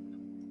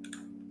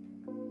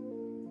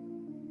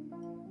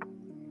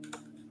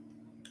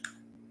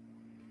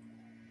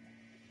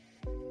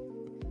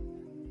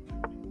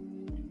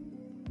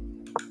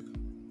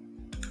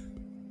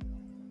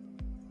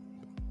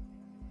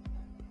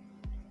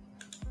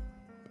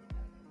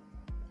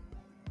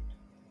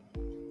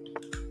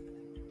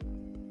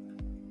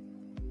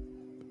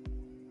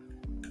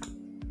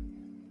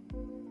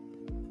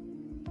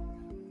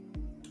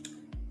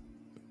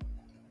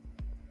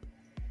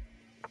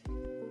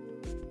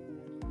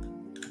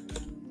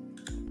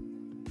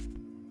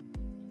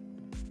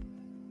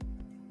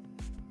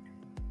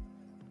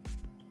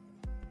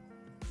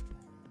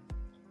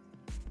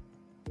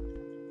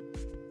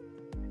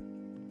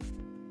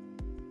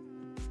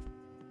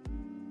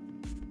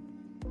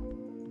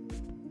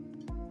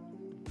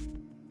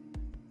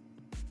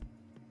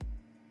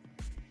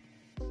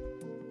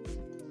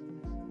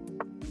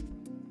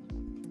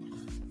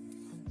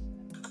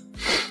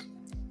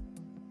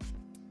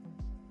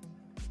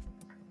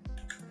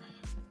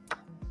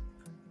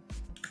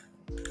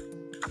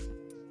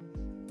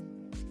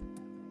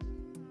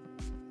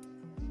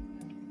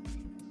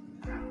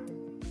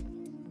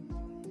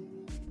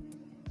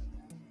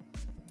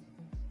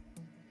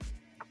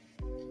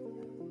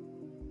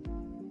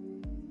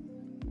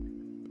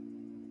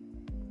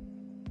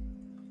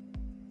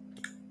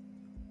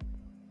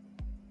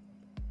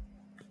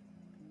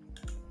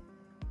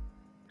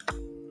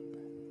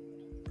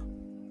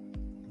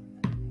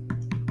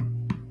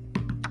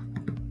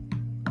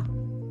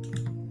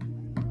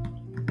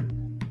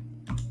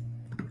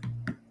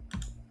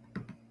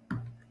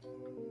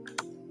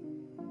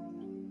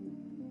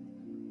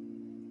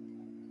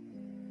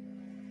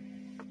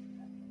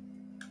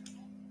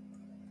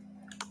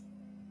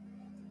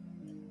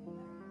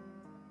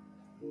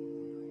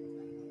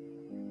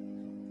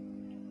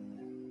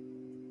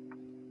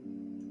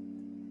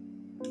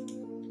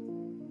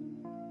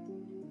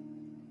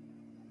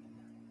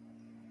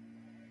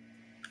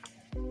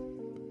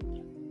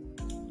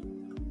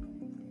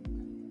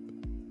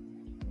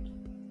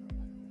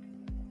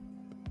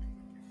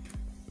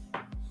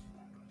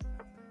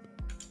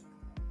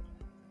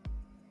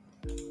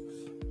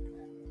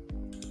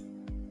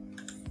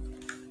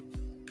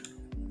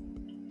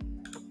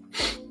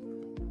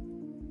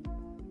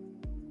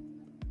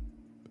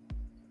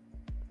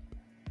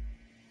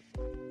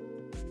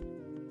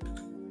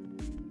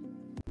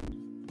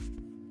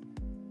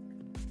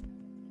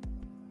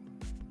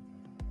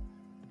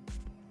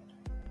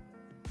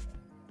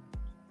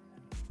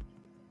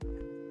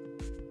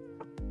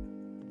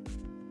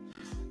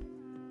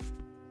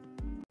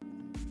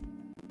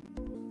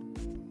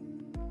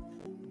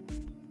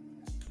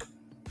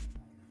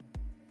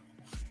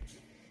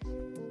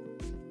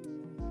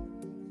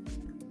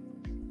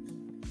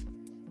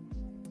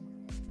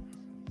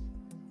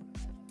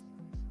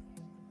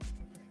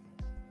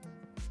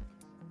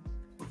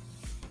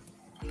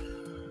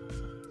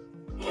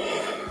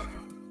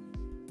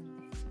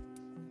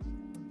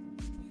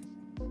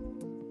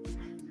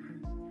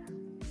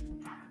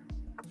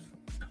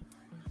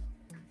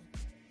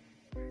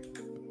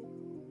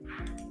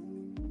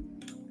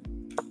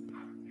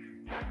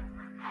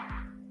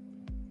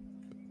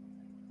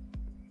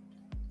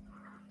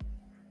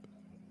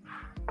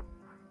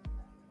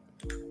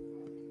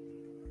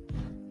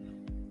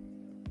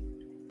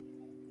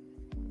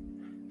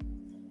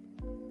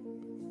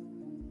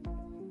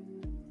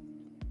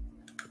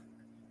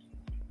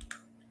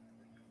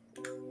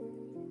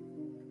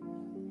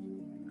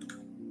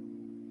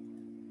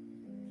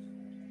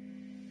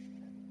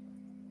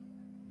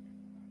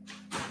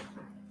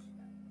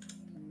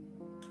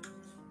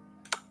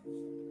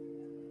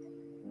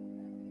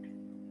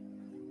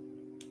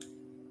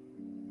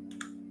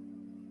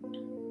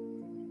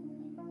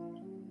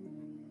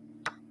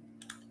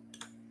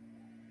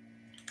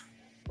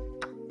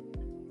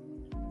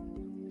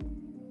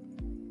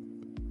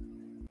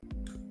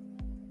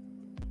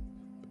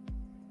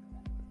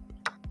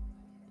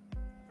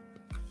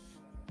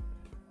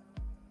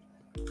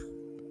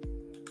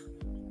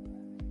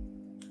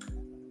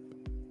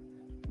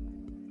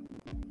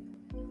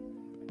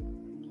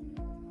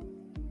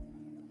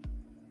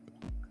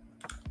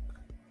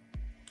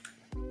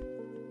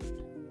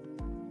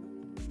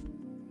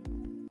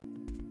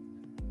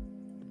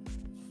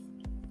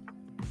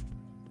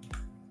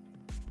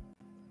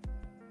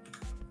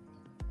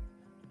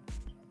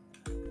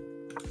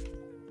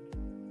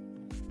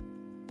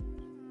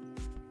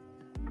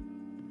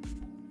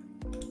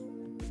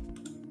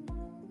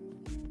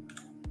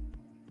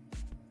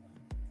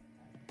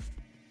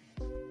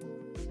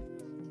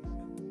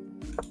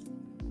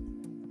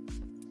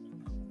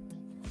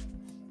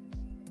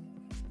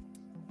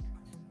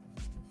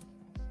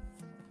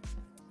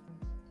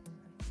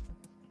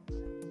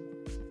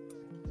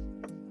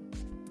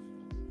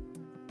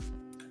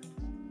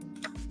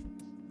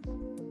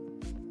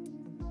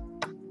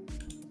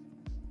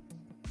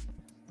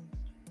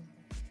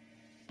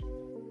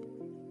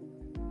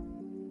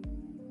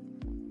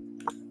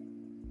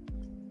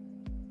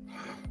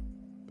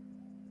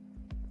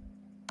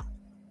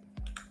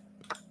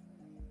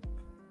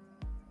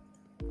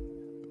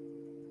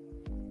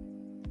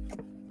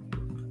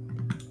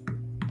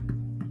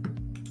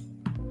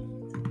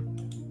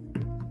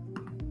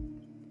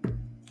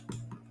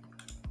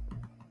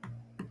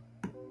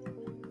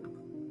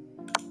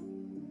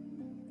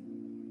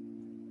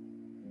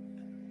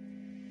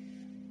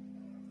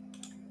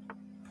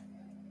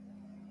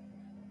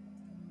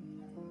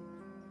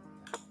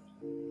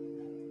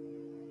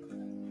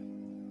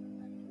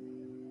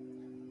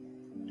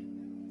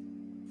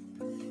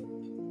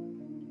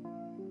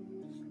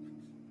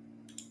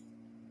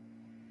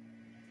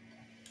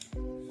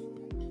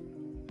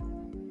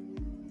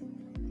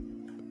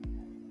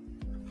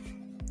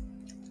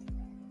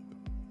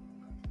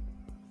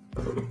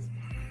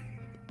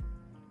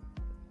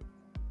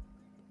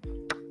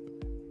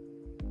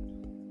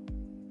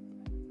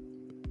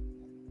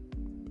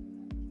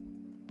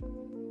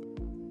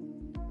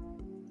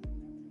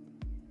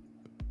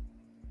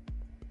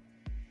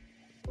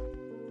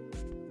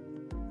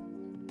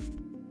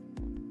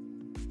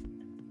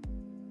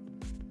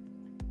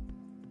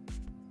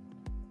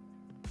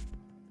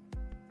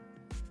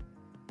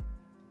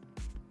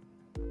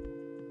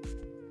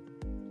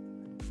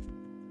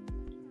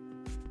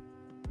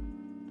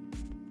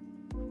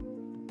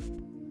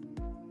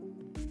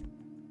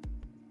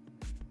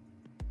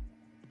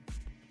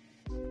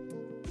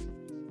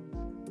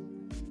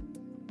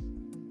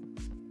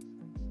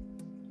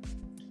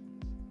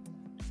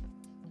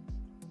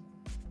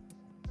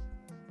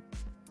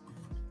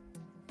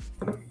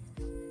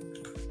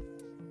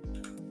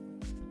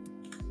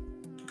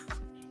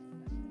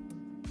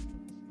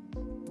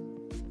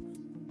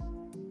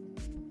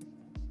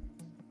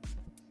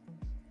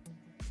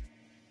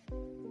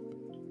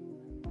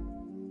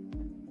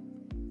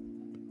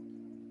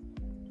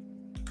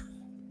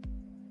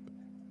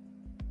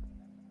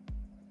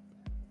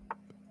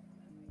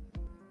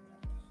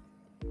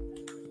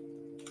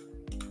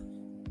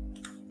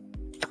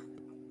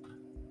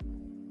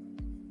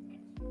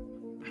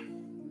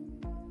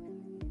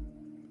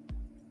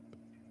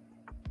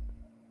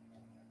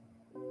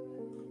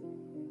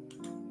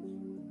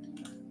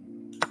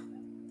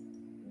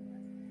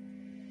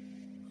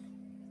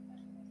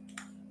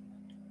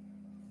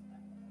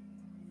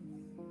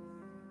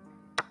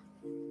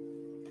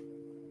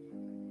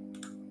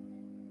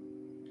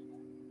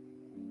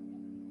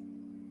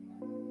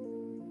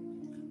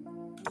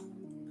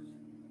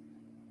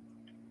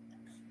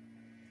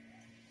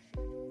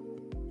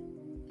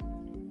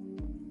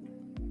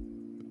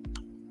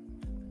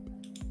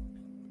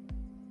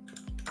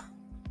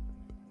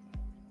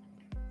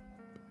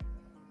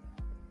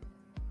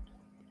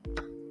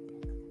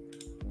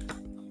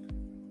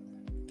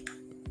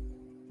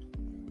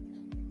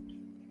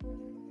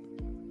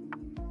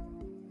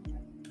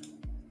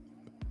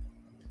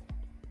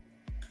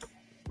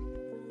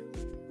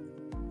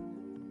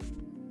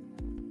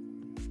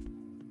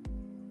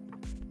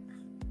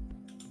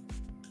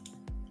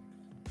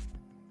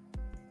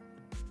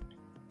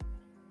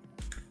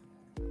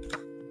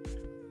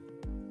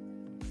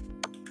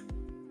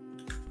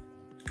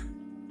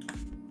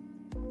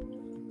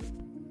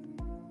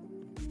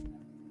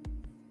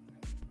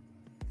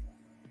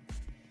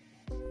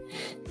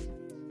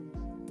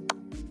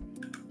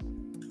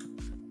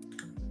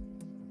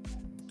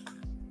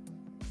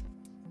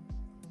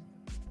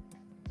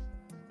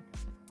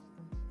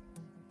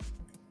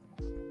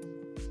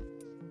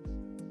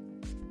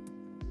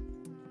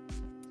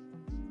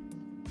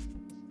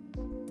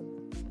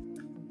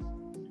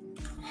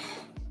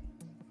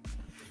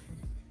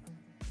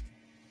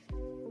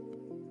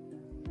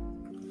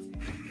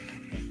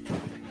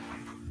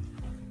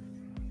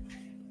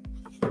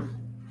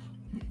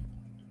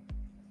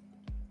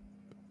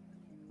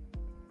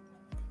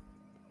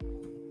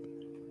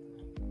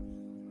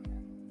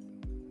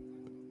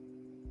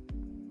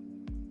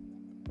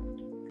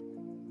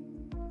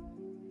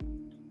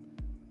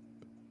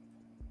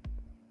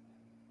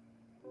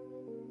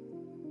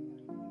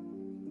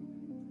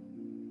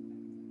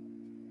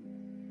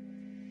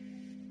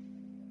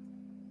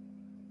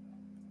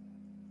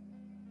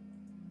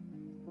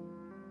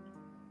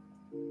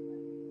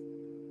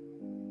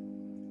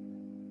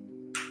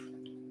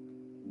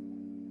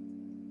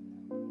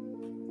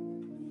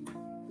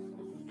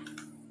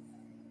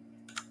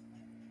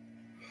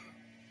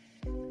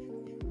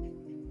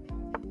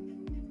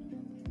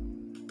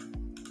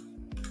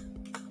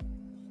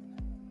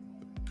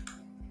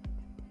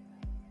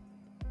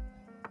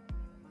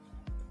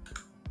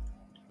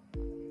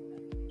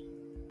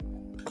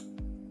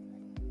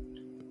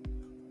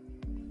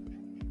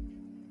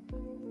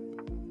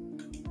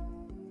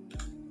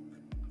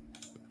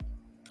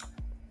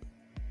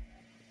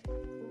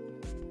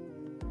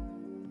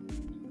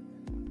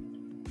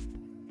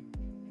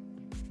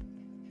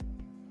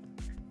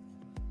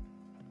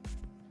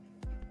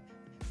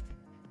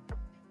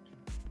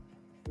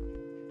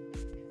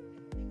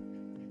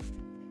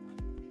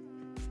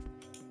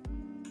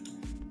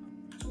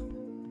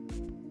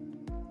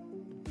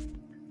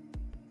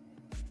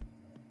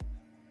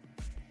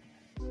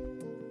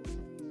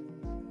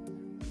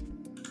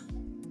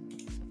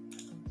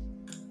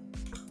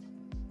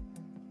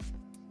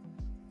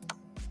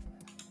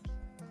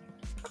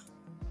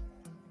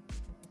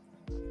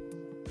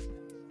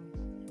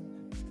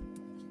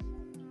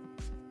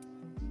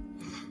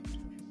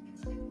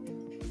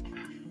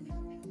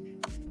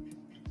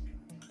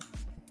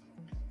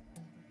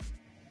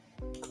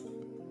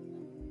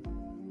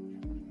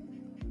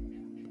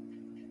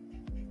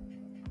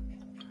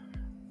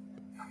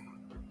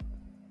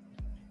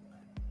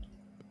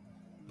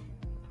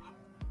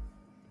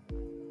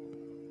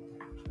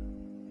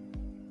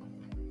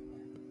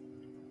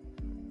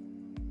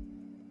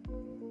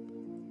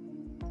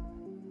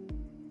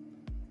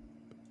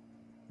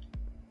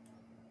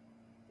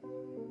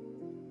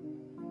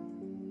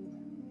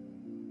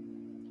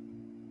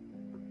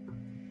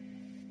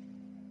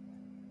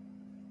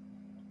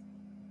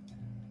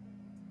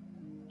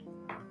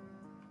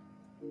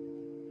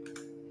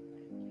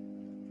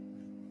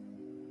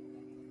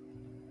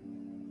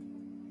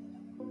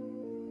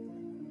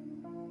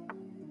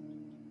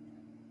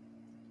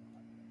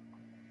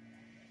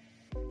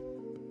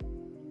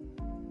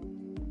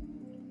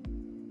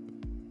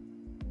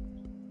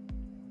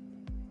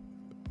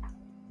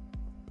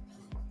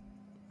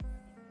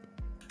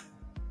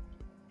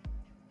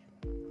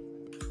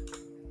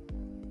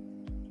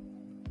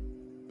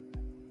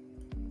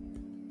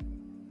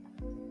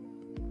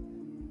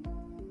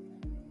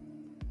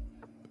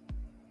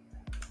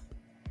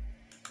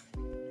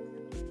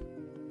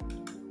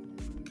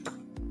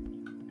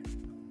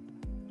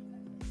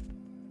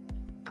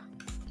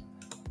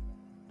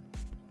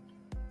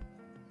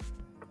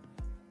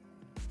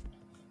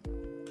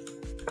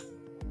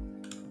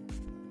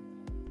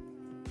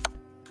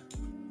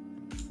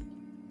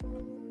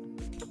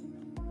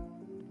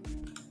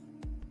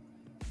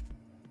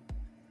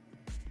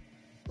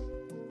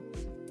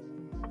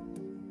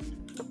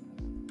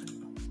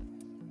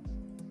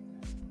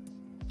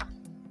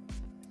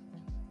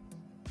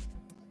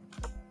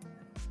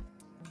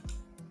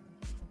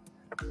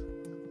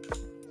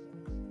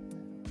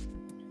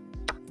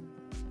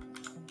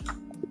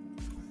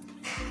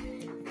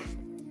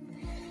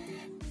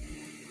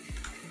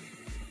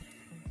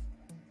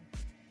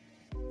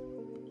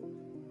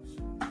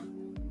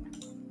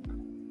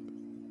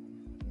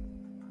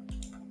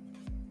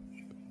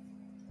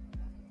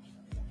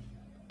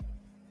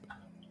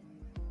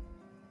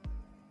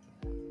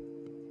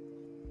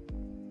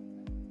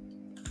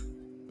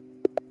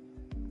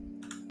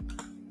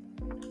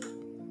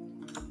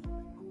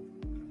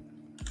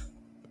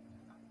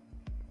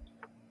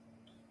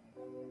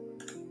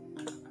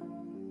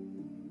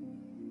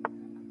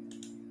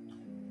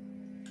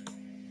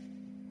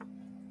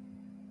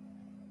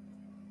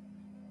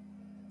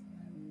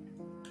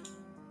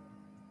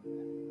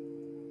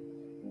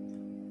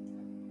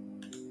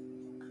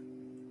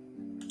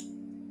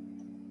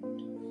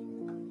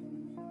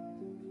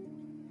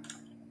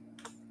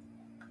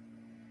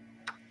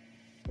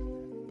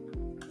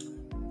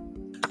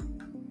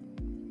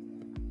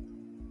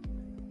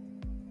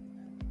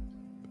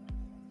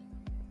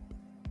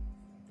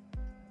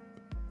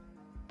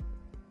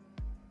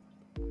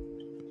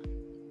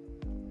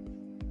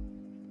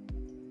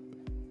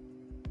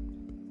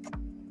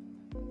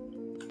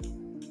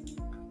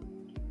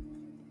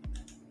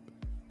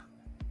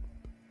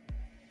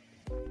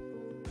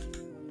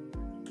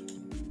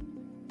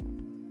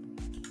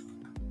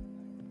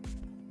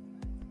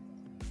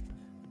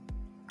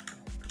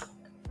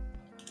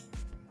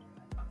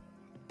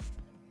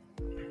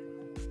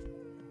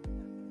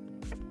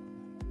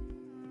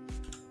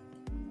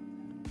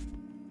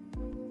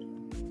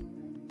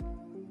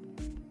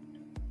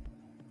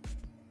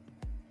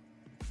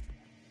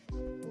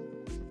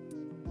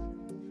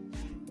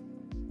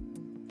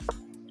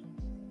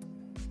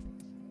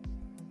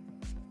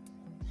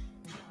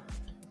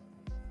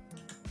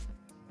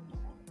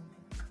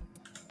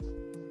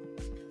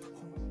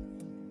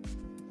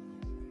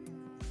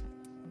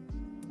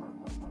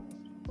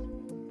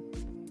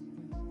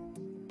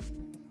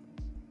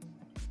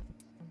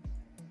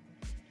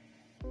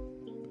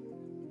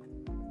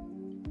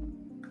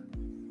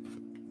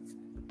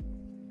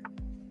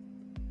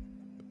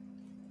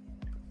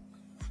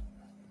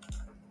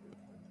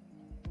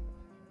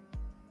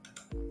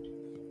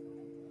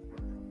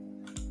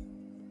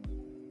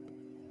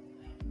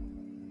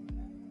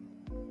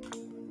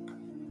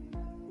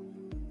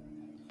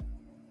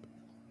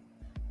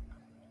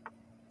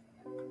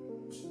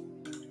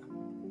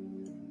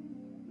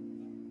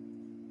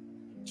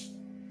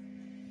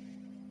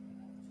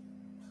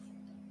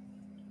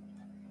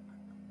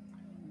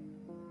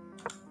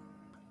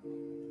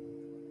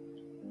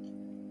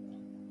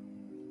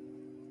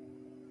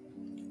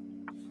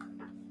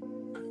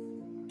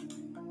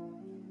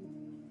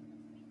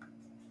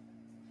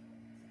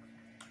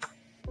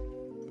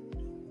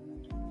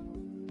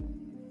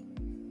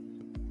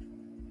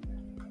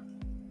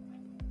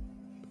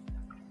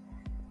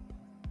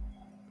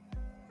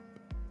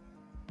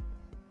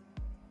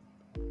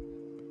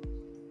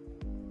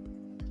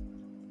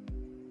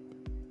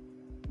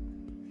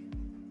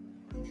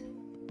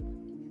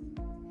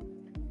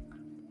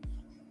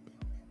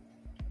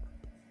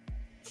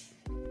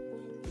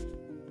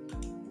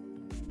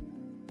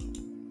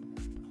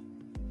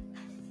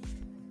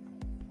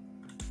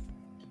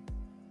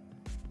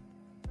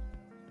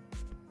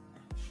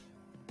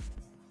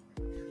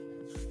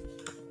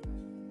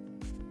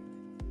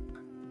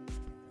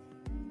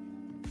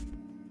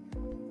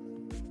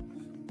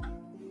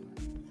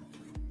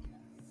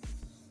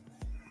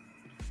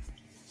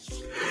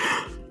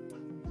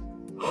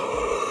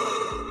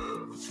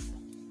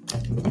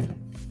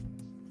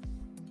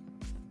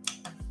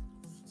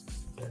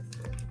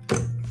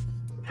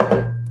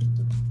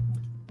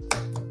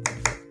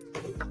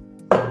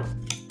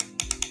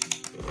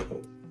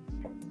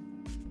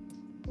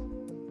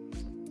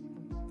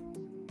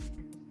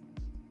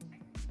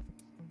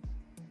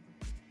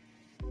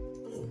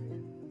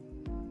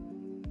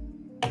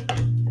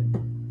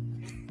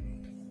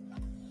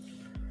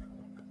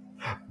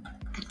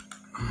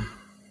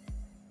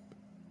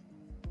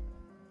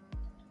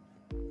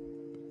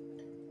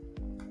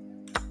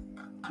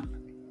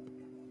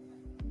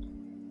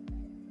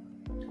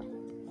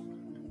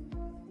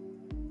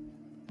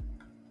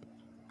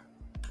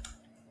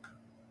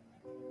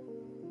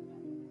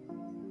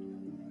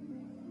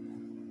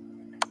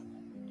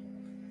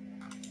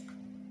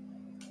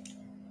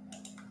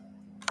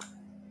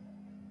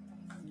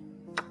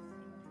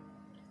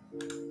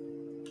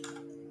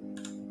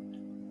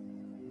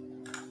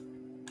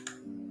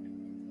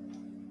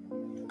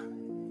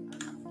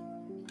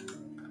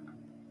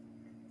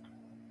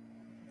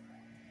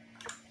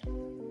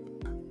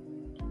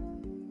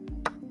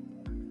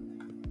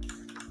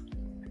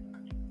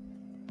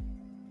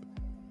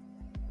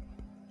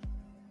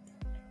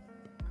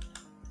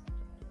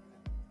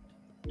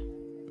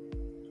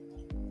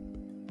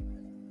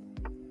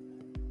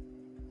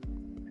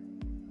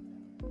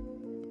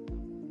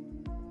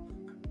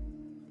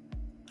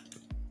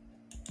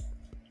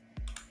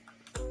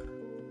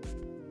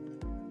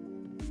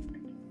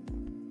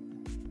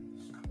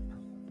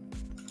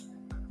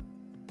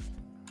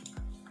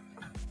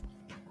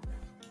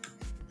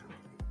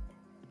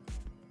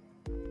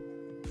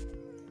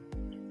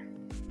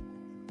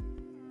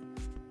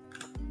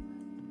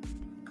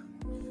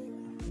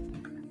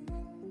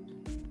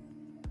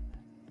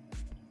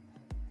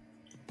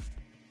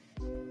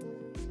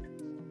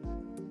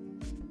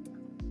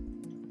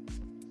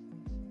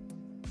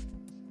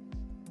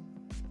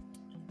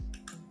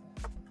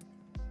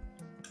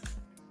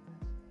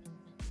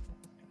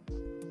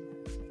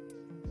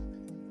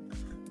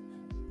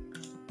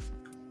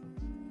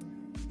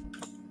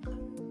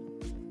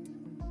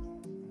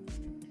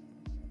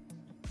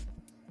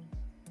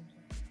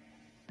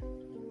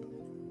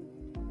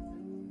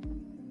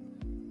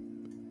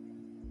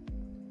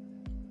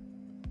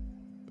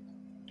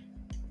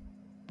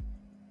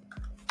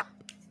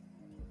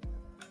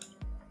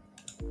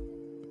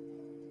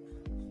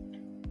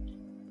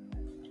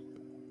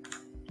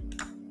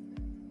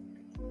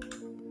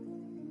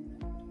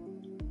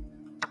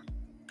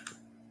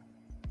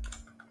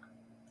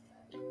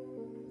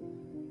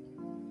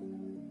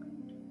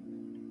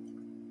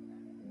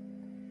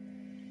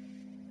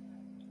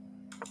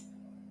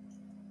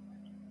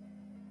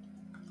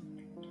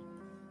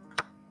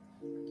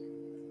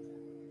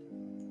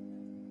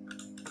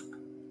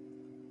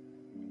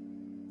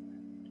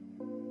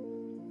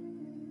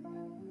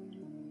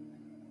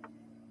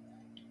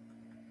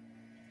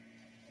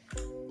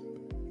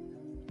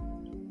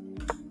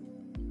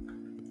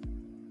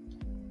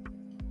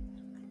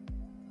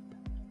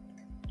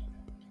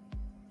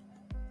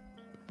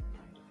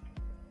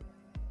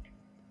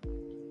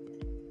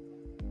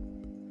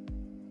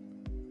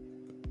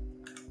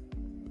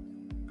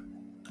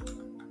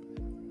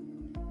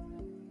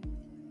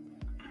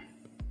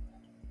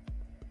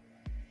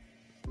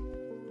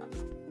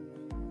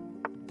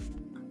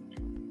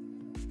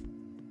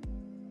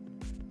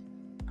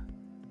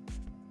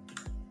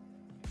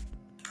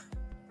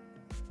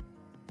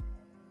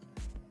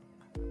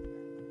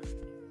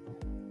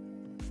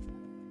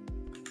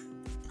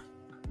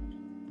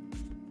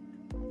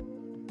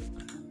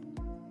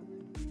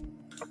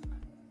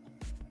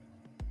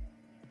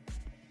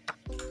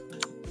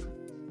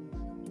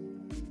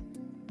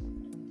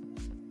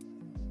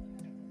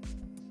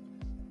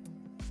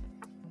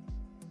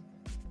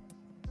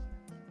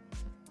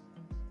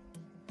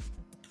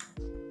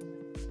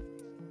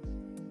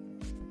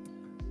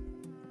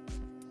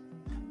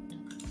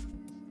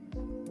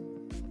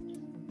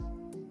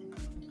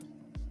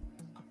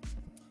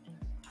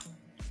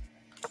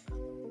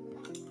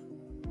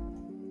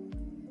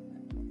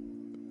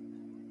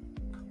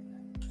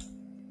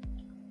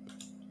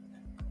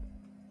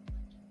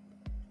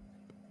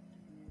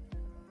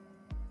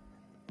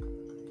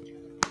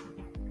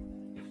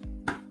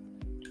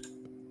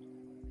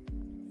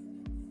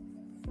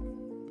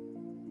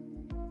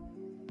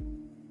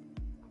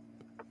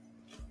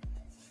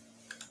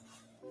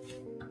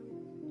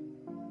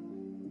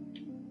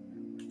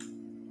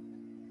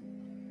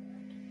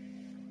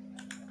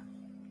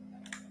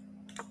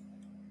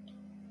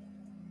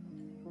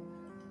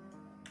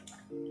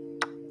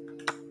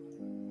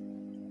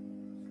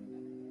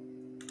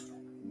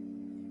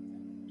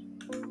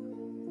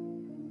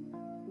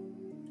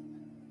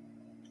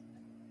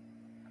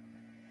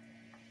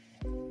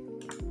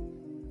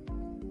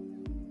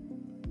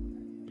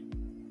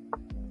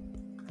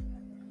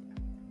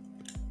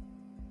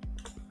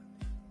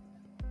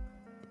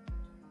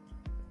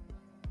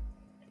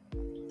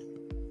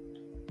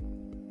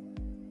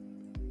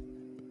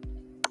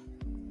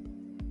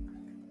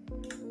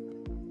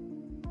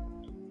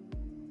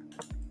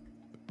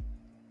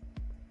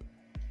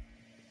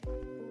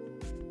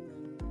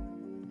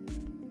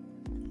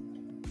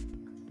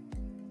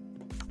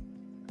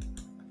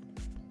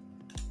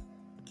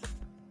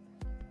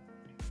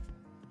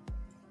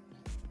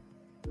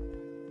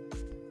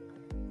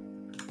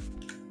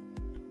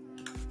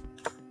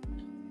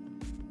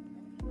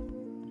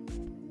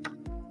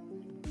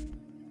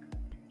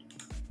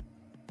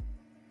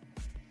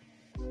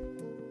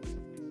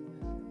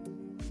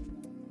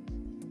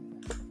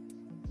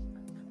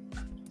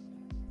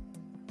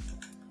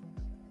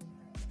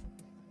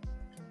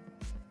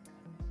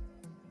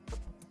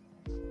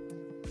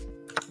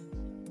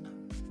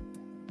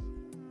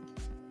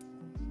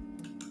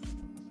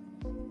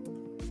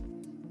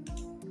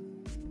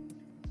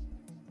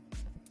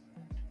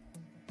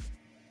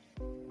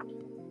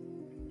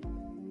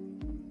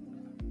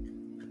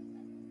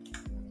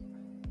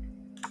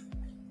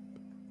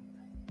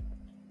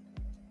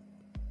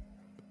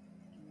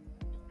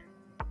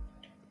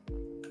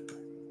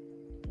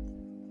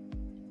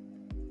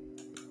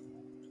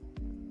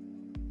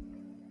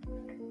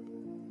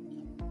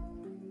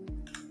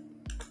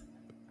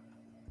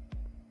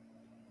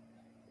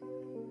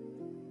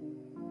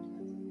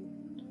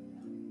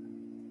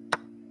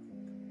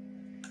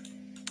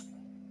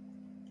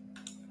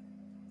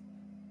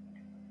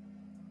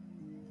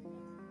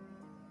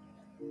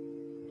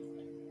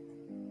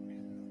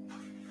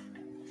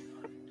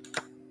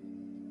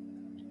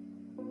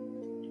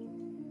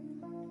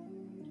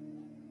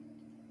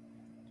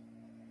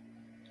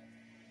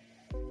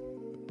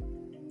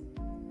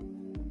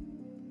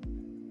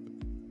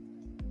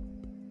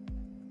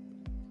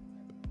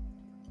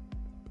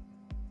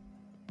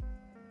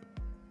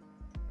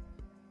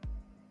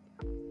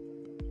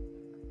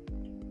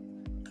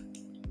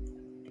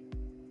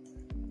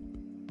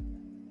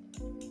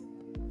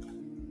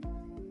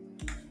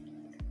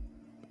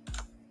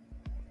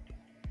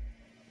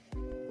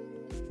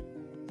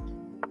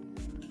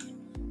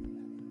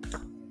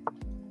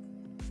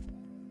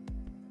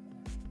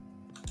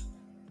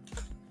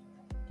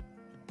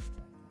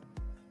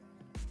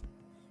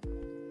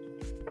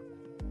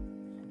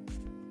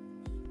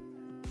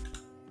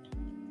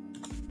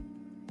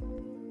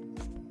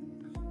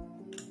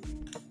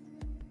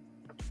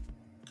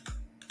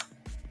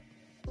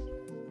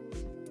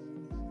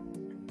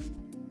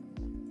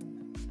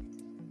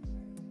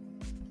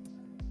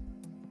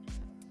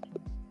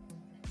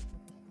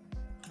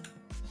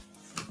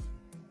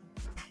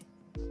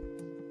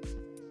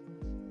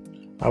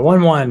 I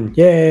won one.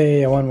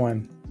 Yay, I won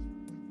one.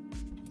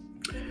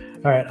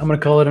 All right, I'm going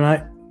to call it a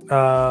night.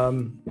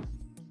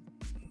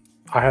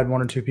 I had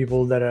one or two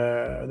people that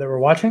were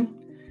watching.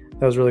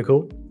 That was really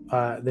cool.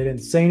 They didn't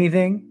say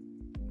anything.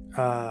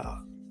 I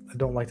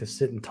don't like to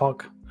sit and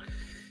talk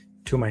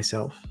to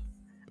myself.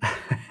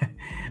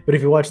 But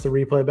if you watch the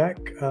replay back,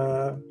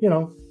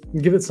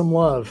 give it some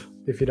love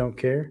if you don't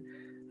care.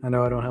 I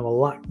know I don't have a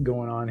lot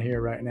going on here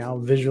right now,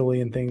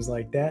 visually and things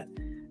like that.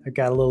 I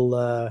got a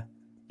little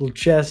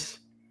chest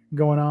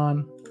going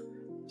on.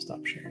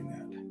 Stop sharing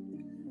that.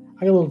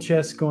 I got a little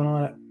chest going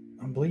on.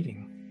 I'm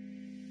bleeding.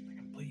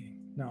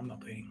 No, I'm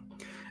not bleeding.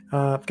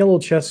 I've got a little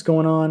chest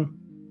going on.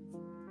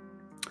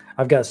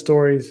 I've got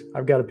stories.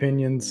 I've got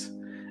opinions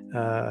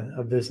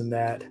of this and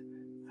that.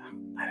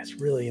 That is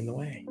really in the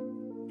way.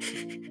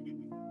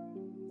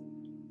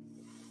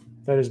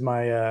 That is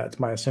it's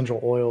my essential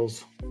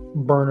oils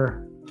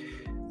burner.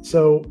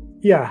 So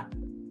yeah,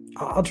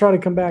 I'll try to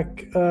come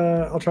back.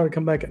 I'll try to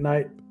come back at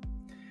night.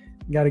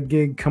 Got a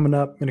gig coming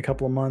up in a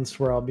couple of months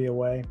where I'll be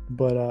away.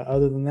 But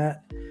other than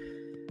that,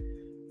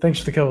 thanks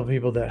to the couple of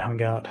people that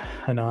hung out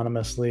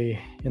anonymously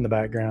in the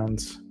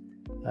backgrounds,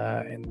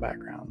 not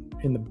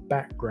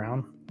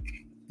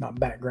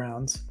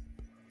backgrounds.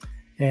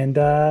 And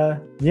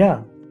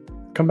yeah,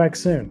 come back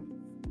soon.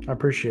 I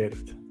appreciate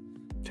it.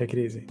 Take it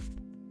easy.